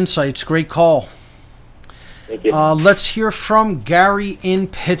for the insights. Great call. Thank you. Let's hear from Gary in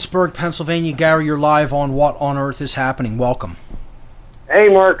Pittsburgh, Pennsylvania. Gary, you're live on What on Earth is Happening. Welcome. Hey,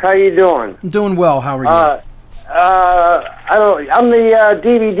 Mark, how you doing? I'm doing well. How are you? I'm the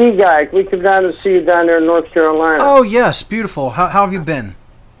DVD guy. We come down to see you down there in North Carolina. Oh, yes. Beautiful. How have you been?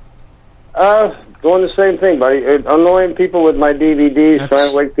 Doing the same thing, buddy. Annoying people with my DVDs, trying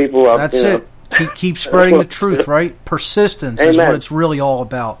to wake people up. That's it. Keep spreading the truth, right? Persistence is what it's really all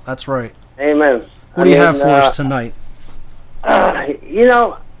about. That's right. Amen. What do you have for us tonight? This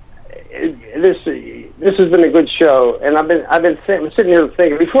has been a good show, and I've been sitting here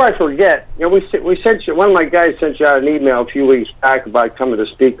thinking. Before I forget, we sent you, one of my guys sent you out an email a few weeks back about coming to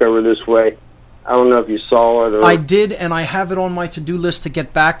speak over this way. I don't know if you saw it. I did, and I have it on my to-do list to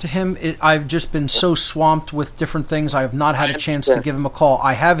get back to him. I've just been so swamped with different things, I have not had a chance to give him a call.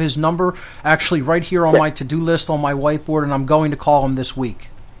 I have his number actually right here on my to-do list on my whiteboard, and I'm going to call him this week.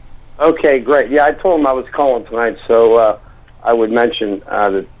 Okay, great. Yeah, I told him I was calling tonight, so I would mention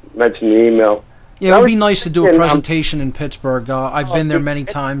the email. Yeah, it would be nice to do a presentation in Pittsburgh. I've been there many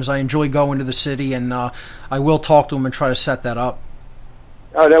times. I enjoy going to the city, and I will talk to him and try to set that up.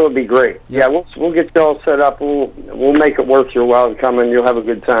 Oh, that would be great. Yeah, we'll get you all set up. We'll make it worth your while to come, and you'll have a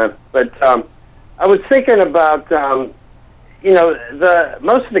good time. But I was thinking about most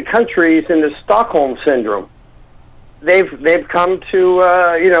of the countries in the Stockholm syndrome. They've come to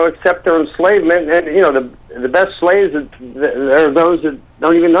accept their enslavement, and the best slaves are those that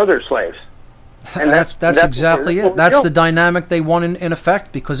don't even know they're slaves. And that's exactly it. That's the dynamic they want in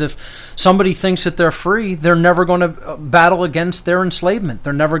effect, because if somebody thinks that they're free, they're never going to battle against their enslavement.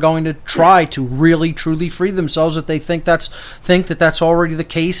 They're never going to try to really, truly free themselves if they think that that's already the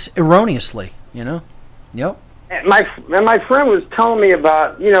case erroneously. Yep. And my friend was telling me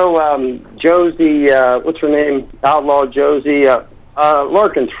about Josie, what's her name? Outlaw Josie,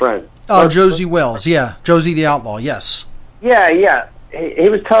 Larkin's friend. Oh, Josie Wells, yeah, Josie the Outlaw, yes. Yeah. He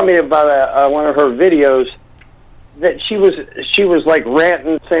was telling me about one of her videos that she was like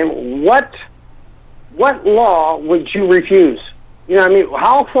ranting, saying, "What law would you refuse?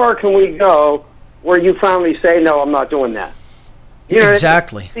 How far can we go where you finally say, no, I'm not doing that?"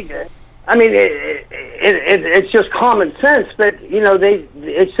 Exactly. I mean, it's just common sense, but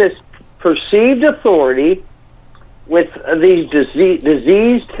it's this perceived authority with these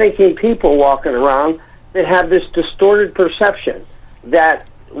diseased-thinking people walking around that have this distorted perception that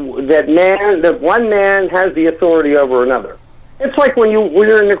one man has the authority over another. It's like when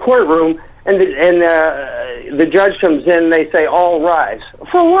you're in the courtroom and the judge comes in and they say, "All rise."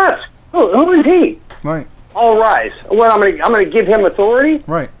 For what? Who is he? Right. All rise. What? I'm going to give him authority?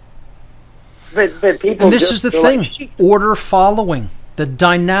 Right. But people. And this is the thing: order following. The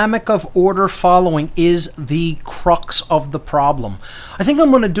dynamic of order following is the crux of the problem. I think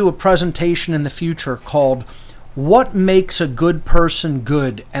I'm going to do a presentation in the future called "What Makes a Good Person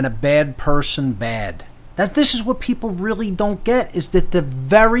Good and a Bad Person Bad?" This is what people really don't get, is that the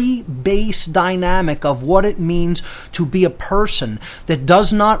very base dynamic of what it means to be a person that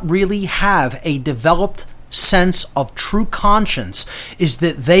does not really have a developed sense of true conscience is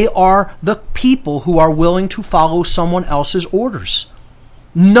that they are the people who are willing to follow someone else's orders.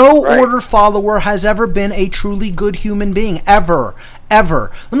 No order follower has ever been a truly good human being, ever.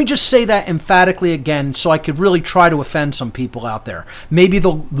 Let me just say that emphatically again so I could really try to offend some people out there. Maybe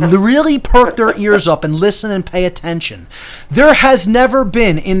they'll really perk their ears up and listen and pay attention. There has never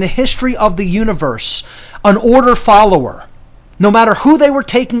been in the history of the universe an order follower, no matter who they were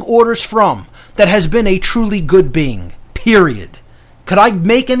taking orders from, that has been a truly good being, period. Could I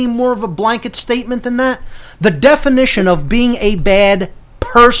make any more of a blanket statement than that? The definition of being a bad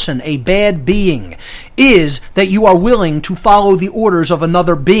person, a bad being, is that you are willing to follow the orders of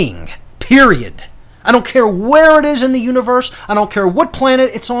another being, period. I don't care where it is in the universe. I don't care what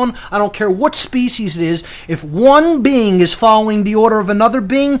planet it's on. I don't care what species it is. If one being is following the order of another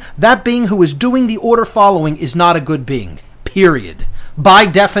being, that being who is doing the order following is not a good being, period, by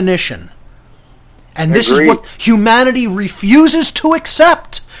definition. And this is what humanity refuses to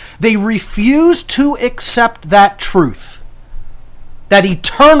accept. They refuse to accept that truth. that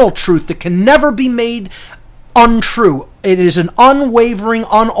eternal truth that can never be made untrue. It is an unwavering,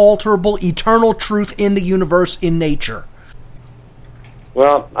 unalterable, eternal truth in the universe, in nature.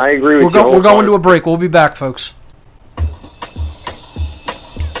 Well, I agree with you. We're going to a break. We'll be back, folks.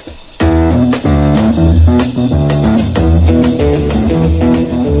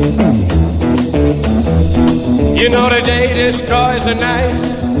 You know the day destroys the night,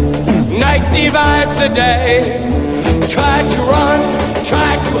 night divides the day. Try to run,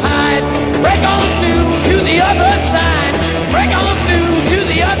 try to hide, break on through to the other side, break on through to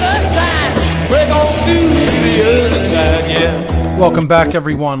the other side, break on through to the other side, yeah. Welcome back,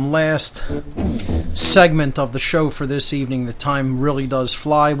 everyone. Last segment of the show for this evening. The time really does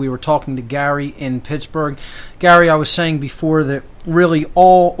fly. We were talking to Gary in Pittsburgh. Gary, I was saying before that really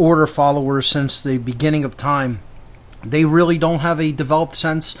all order followers since the beginning of time, they really don't have a developed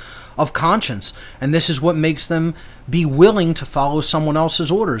sense of conscience, and this is what makes them be willing to follow someone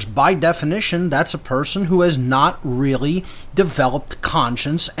else's orders. By definition, that's a person who has not really developed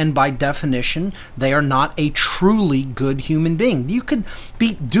conscience, and by definition, they are not a truly good human being. You could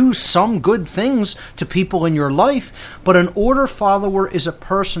do some good things to people in your life, but an order follower is a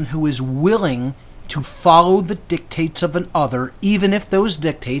person who is willing to follow the dictates of another, even if those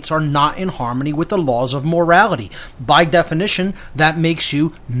dictates are not in harmony with the laws of morality. By definition, that makes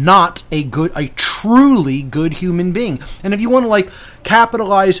you not a truly good human being. And if you want to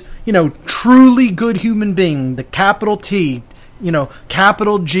capitalize, truly good human being, the capital T,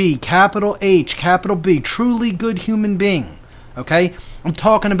 capital G, capital H, capital B, truly good human being. Okay? I'm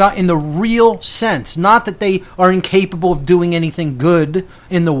talking about in the real sense, not that they are incapable of doing anything good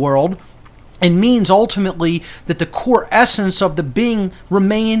in the world. It means ultimately that the core essence of the being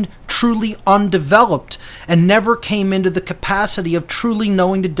remained truly undeveloped and never came into the capacity of truly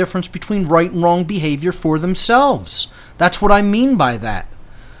knowing the difference between right and wrong behavior for themselves. That's what I mean by that.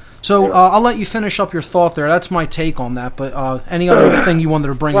 So I'll let you finish up your thought there. That's my take on that. But any other thing you wanted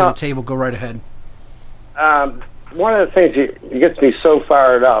to bring to the table, go right ahead. One of the things that gets me so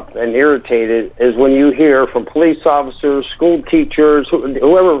fired up and irritated is when you hear from police officers, school teachers,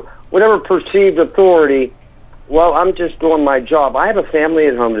 whatever perceived authority, well, I'm just doing my job. I have a family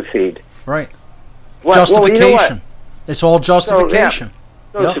at home to feed. Right. Justification. It's all justification.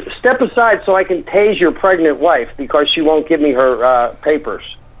 So step aside so I can tase your pregnant wife because she won't give me her papers.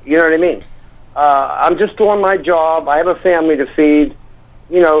 You know what I mean? I'm just doing my job. I have a family to feed.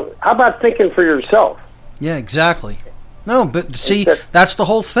 How about thinking for yourself? Yeah, exactly. No, but see, that's the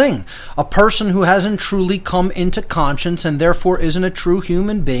whole thing. A person who hasn't truly come into conscience and therefore isn't a true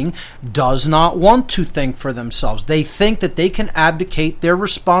human being does not want to think for themselves. They think that they can abdicate their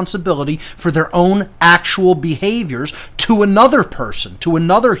responsibility for their own actual behaviors to another person, to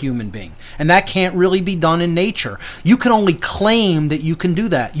another human being. And that can't really be done in nature. You can only claim that you can do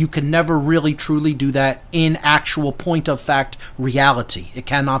that. You can never really truly do that in actual point of fact reality. It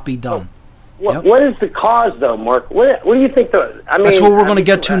cannot be done. What is the cause, though, Mark? What do you think? That's what we're going to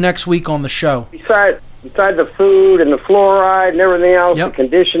get to next week on the show. Besides the food and the fluoride and everything else, the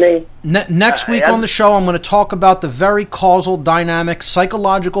conditioning. Next week on the show, I'm going to talk about the very causal, dynamic,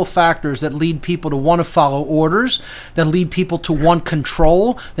 psychological factors that lead people to want to follow orders, that lead people to want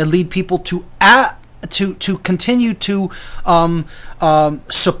control, that lead people to continue to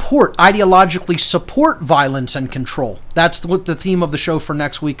ideologically support violence and control. That's what the theme of the show for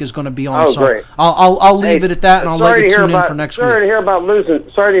next week is going to be on. Oh, great! I'll leave it at that, and I'll let you tune in for next week. Sorry to hear about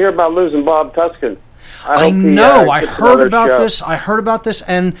losing Bob Tuskin. I know. I heard about this.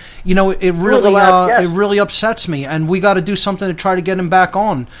 And it really upsets me. And we got to do something to try to get him back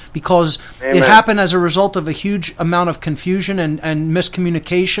on because it happened as a result of a huge amount of confusion and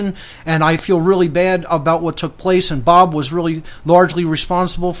miscommunication. And I feel really bad about what took place. And Bob was really largely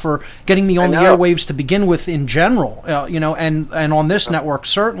responsible for getting me on the airwaves to begin with, in general. And on this network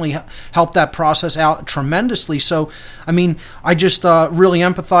certainly helped that process out tremendously. So, I just really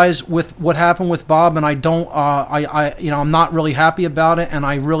empathize with what happened with Bob, and I'm not really happy about it, and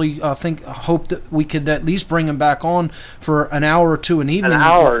I really hope that we could at least bring him back on for an hour or two an evening. An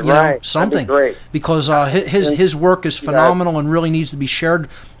hour, right? Something, great. Because his work is phenomenal and really needs to be shared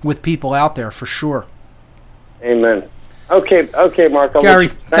with people out there for sure. Amen. Okay, Mark. Gary,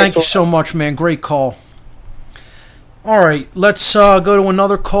 thank you so much, man. Great call. All right, let's go to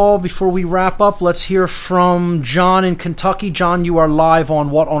another call before we wrap up. Let's hear from John in Kentucky. John, you are live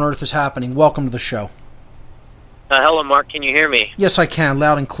on What on Earth is Happening. Welcome to the show. Hello, Mark. Can you hear me? Yes, I can.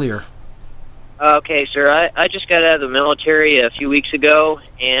 Loud and clear. Okay, sir. I just got out of the military a few weeks ago,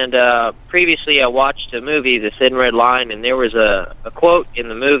 and previously I watched a movie, The Thin Red Line, and there was a quote in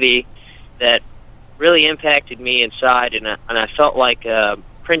the movie that really impacted me inside, and I felt like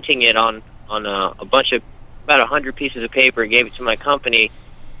printing it on a bunch of about 100 pieces of paper and gave it to my company.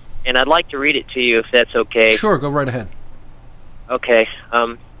 And I'd like to read it to you, if that's okay. Sure, go right ahead. Okay.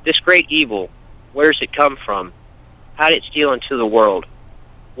 This great evil, where's it come from? How did it steal into the world?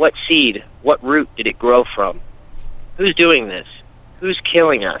 What seed, what root did it grow from? Who's doing this? Who's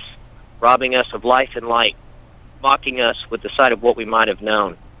killing us? Robbing us of life and light, mocking us with the sight of what we might have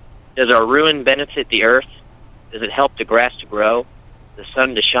known. Does our ruin benefit the earth? Does it help the grass to grow, the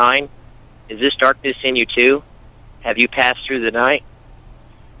sun to shine? Is this darkness in you too? Have you passed through the night?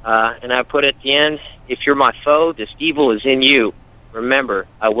 And I put at the end, if you're my foe, this evil is in you. Remember,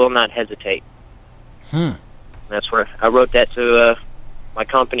 I will not hesitate. That's where I wrote that to my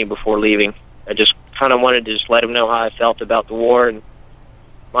company before leaving. I just kind of wanted to just let them know how I felt about the war and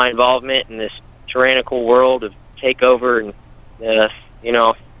my involvement in this tyrannical world of takeover, and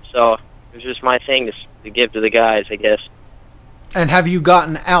so it was just my thing to give to the guys, I guess. And have you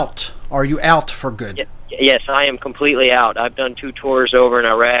gotten out? Are you out for good? Yes, I am completely out. I've done 2 tours over in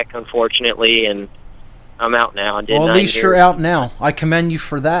Iraq, unfortunately, and I'm out now. I did well, at 9 least years. you're out now. I commend you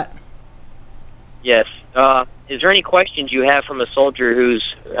for that. Yes. Is there any questions you have from a soldier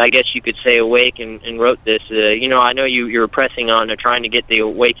who's, I guess you could say, awake and wrote this? I know you're pressing on trying to get the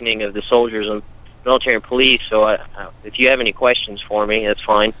awakening of the soldiers and military and police, so if you have any questions for me, that's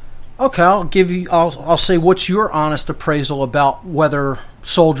fine. Okay, I'll say, what's your honest appraisal about whether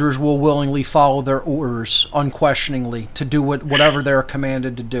soldiers will willingly follow their orders unquestioningly to do whatever they're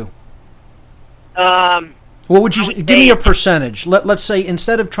commanded to do? What would you give me a percentage? Let's say,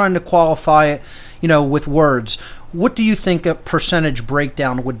 instead of trying to qualify it, with words, what do you think a percentage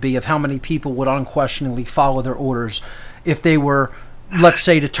breakdown would be of how many people would unquestioningly follow their orders if they were, let's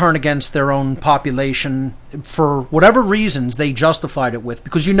say, to turn against their own population for whatever reasons they justified it with?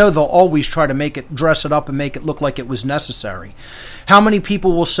 Because they'll always try to dress it up and make it look like it was necessary. How many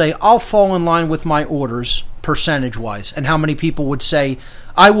people will say, I'll fall in line with my orders, percentage-wise? And how many people would say,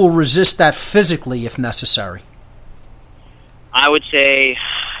 I will resist that physically if necessary? I would say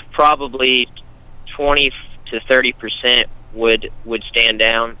probably 20 to 30% would stand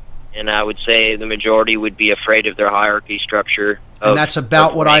down, and I would say the majority would be afraid of their hierarchy structure. And that's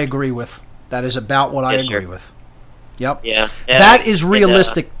about what I agree with. That is about what I agree with. Yep. Yeah. That is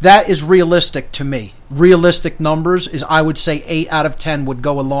realistic. That is realistic to me. Realistic numbers is, I would say, 8 out of 10 would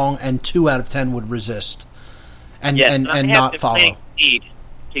go along and 2 out of 10 would resist and not follow.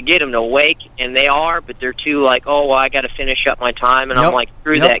 To get them to wake, and they are, but they're too like, I got to finish up my time, and I'm like,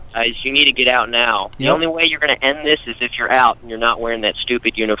 screw that, guys. You need to get out now. The only way you're going to end this is if you're out and you're not wearing that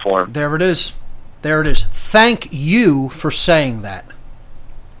stupid uniform. There it is. There it is. Thank you for saying that.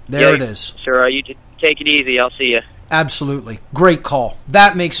 There it is. Sir, you take it easy. I'll see you. Absolutely. Great call.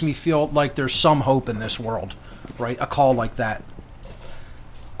 That makes me feel like there's some hope in this world, right? A call like that.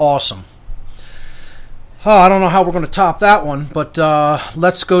 Awesome. I don't know how we're going to top that one, but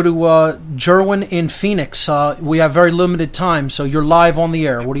let's go to Jerwin in Phoenix. We have very limited time, so you're live on the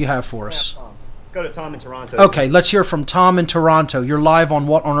air. What do you have for us? Let's go to Tom in Toronto. Okay, let's hear from Tom in Toronto. You're live on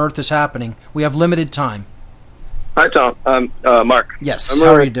What on Earth is Happening. We have limited time. Hi, Tom. Mark. Yes, how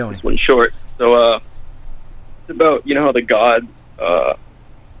are you doing? This one's short. So it's about, how the gods,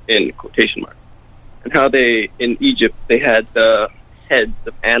 in quotation marks, and how in Egypt, they had the heads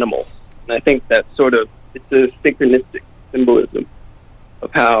of animals. And I think that it's a synchronistic symbolism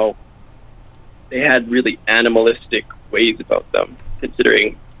of how they had really animalistic ways about them,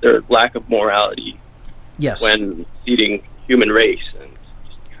 considering their lack of morality when feeding human race and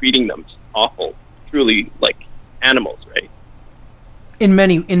just treating them awful, truly like animals, right? In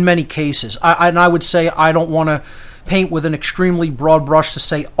many cases. I would say, I don't want to paint with an extremely broad brush to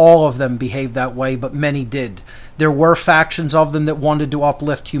say all of them behaved that way, but many did. There were factions of them that wanted to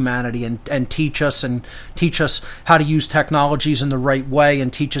uplift humanity and teach us how to use technologies in the right way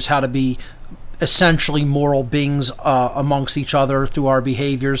and teach us how to be essentially moral beings amongst each other through our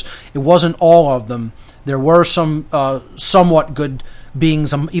behaviors. It wasn't all of them. There were some somewhat good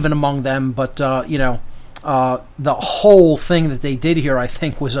beings even among them, but the whole thing that they did here, I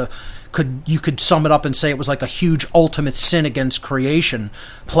think, was you could sum it up and say it was like a huge ultimate sin against creation,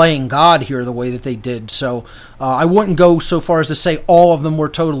 playing God here the way that they did. So I wouldn't go so far as to say all of them were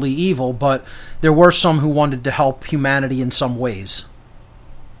totally evil, but there were some who wanted to help humanity in some ways.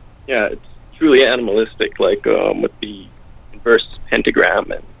 Yeah, it's truly animalistic, like with the inverse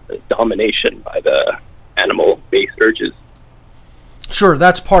pentagram and the domination by the animal-based urges. Sure,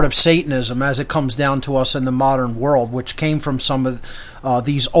 that's part of Satanism as it comes down to us in the modern world, which came from some of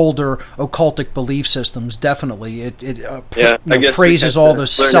these older occultic belief systems. Definitely, it praises all the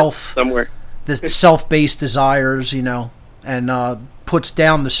the self-based desires, and puts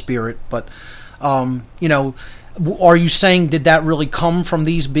down the spirit. But, are you saying, did that really come from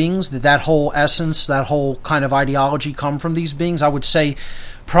these beings? Did that whole essence, that whole kind of ideology come from these beings? I would say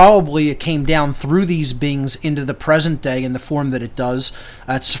probably it came down through these beings into the present day in the form that it does.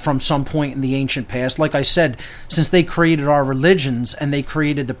 That's from some point in the ancient past. Like I said, since they created our religions and they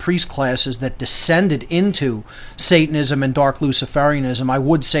created the priest classes that descended into Satanism and dark Luciferianism, I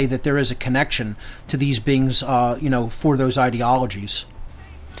would say that there is a connection to these beings, for those ideologies.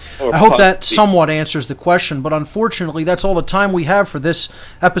 I hope that somewhat answers the question, but unfortunately, that's all the time we have for this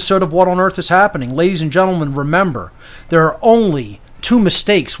episode of What on Earth is Happening. Ladies and gentlemen, remember, there are only 2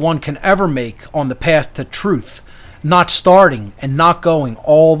 mistakes one can ever make on the path to truth: not starting and not going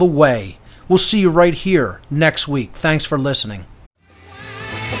all the way. We'll see you right here next week. Thanks for listening.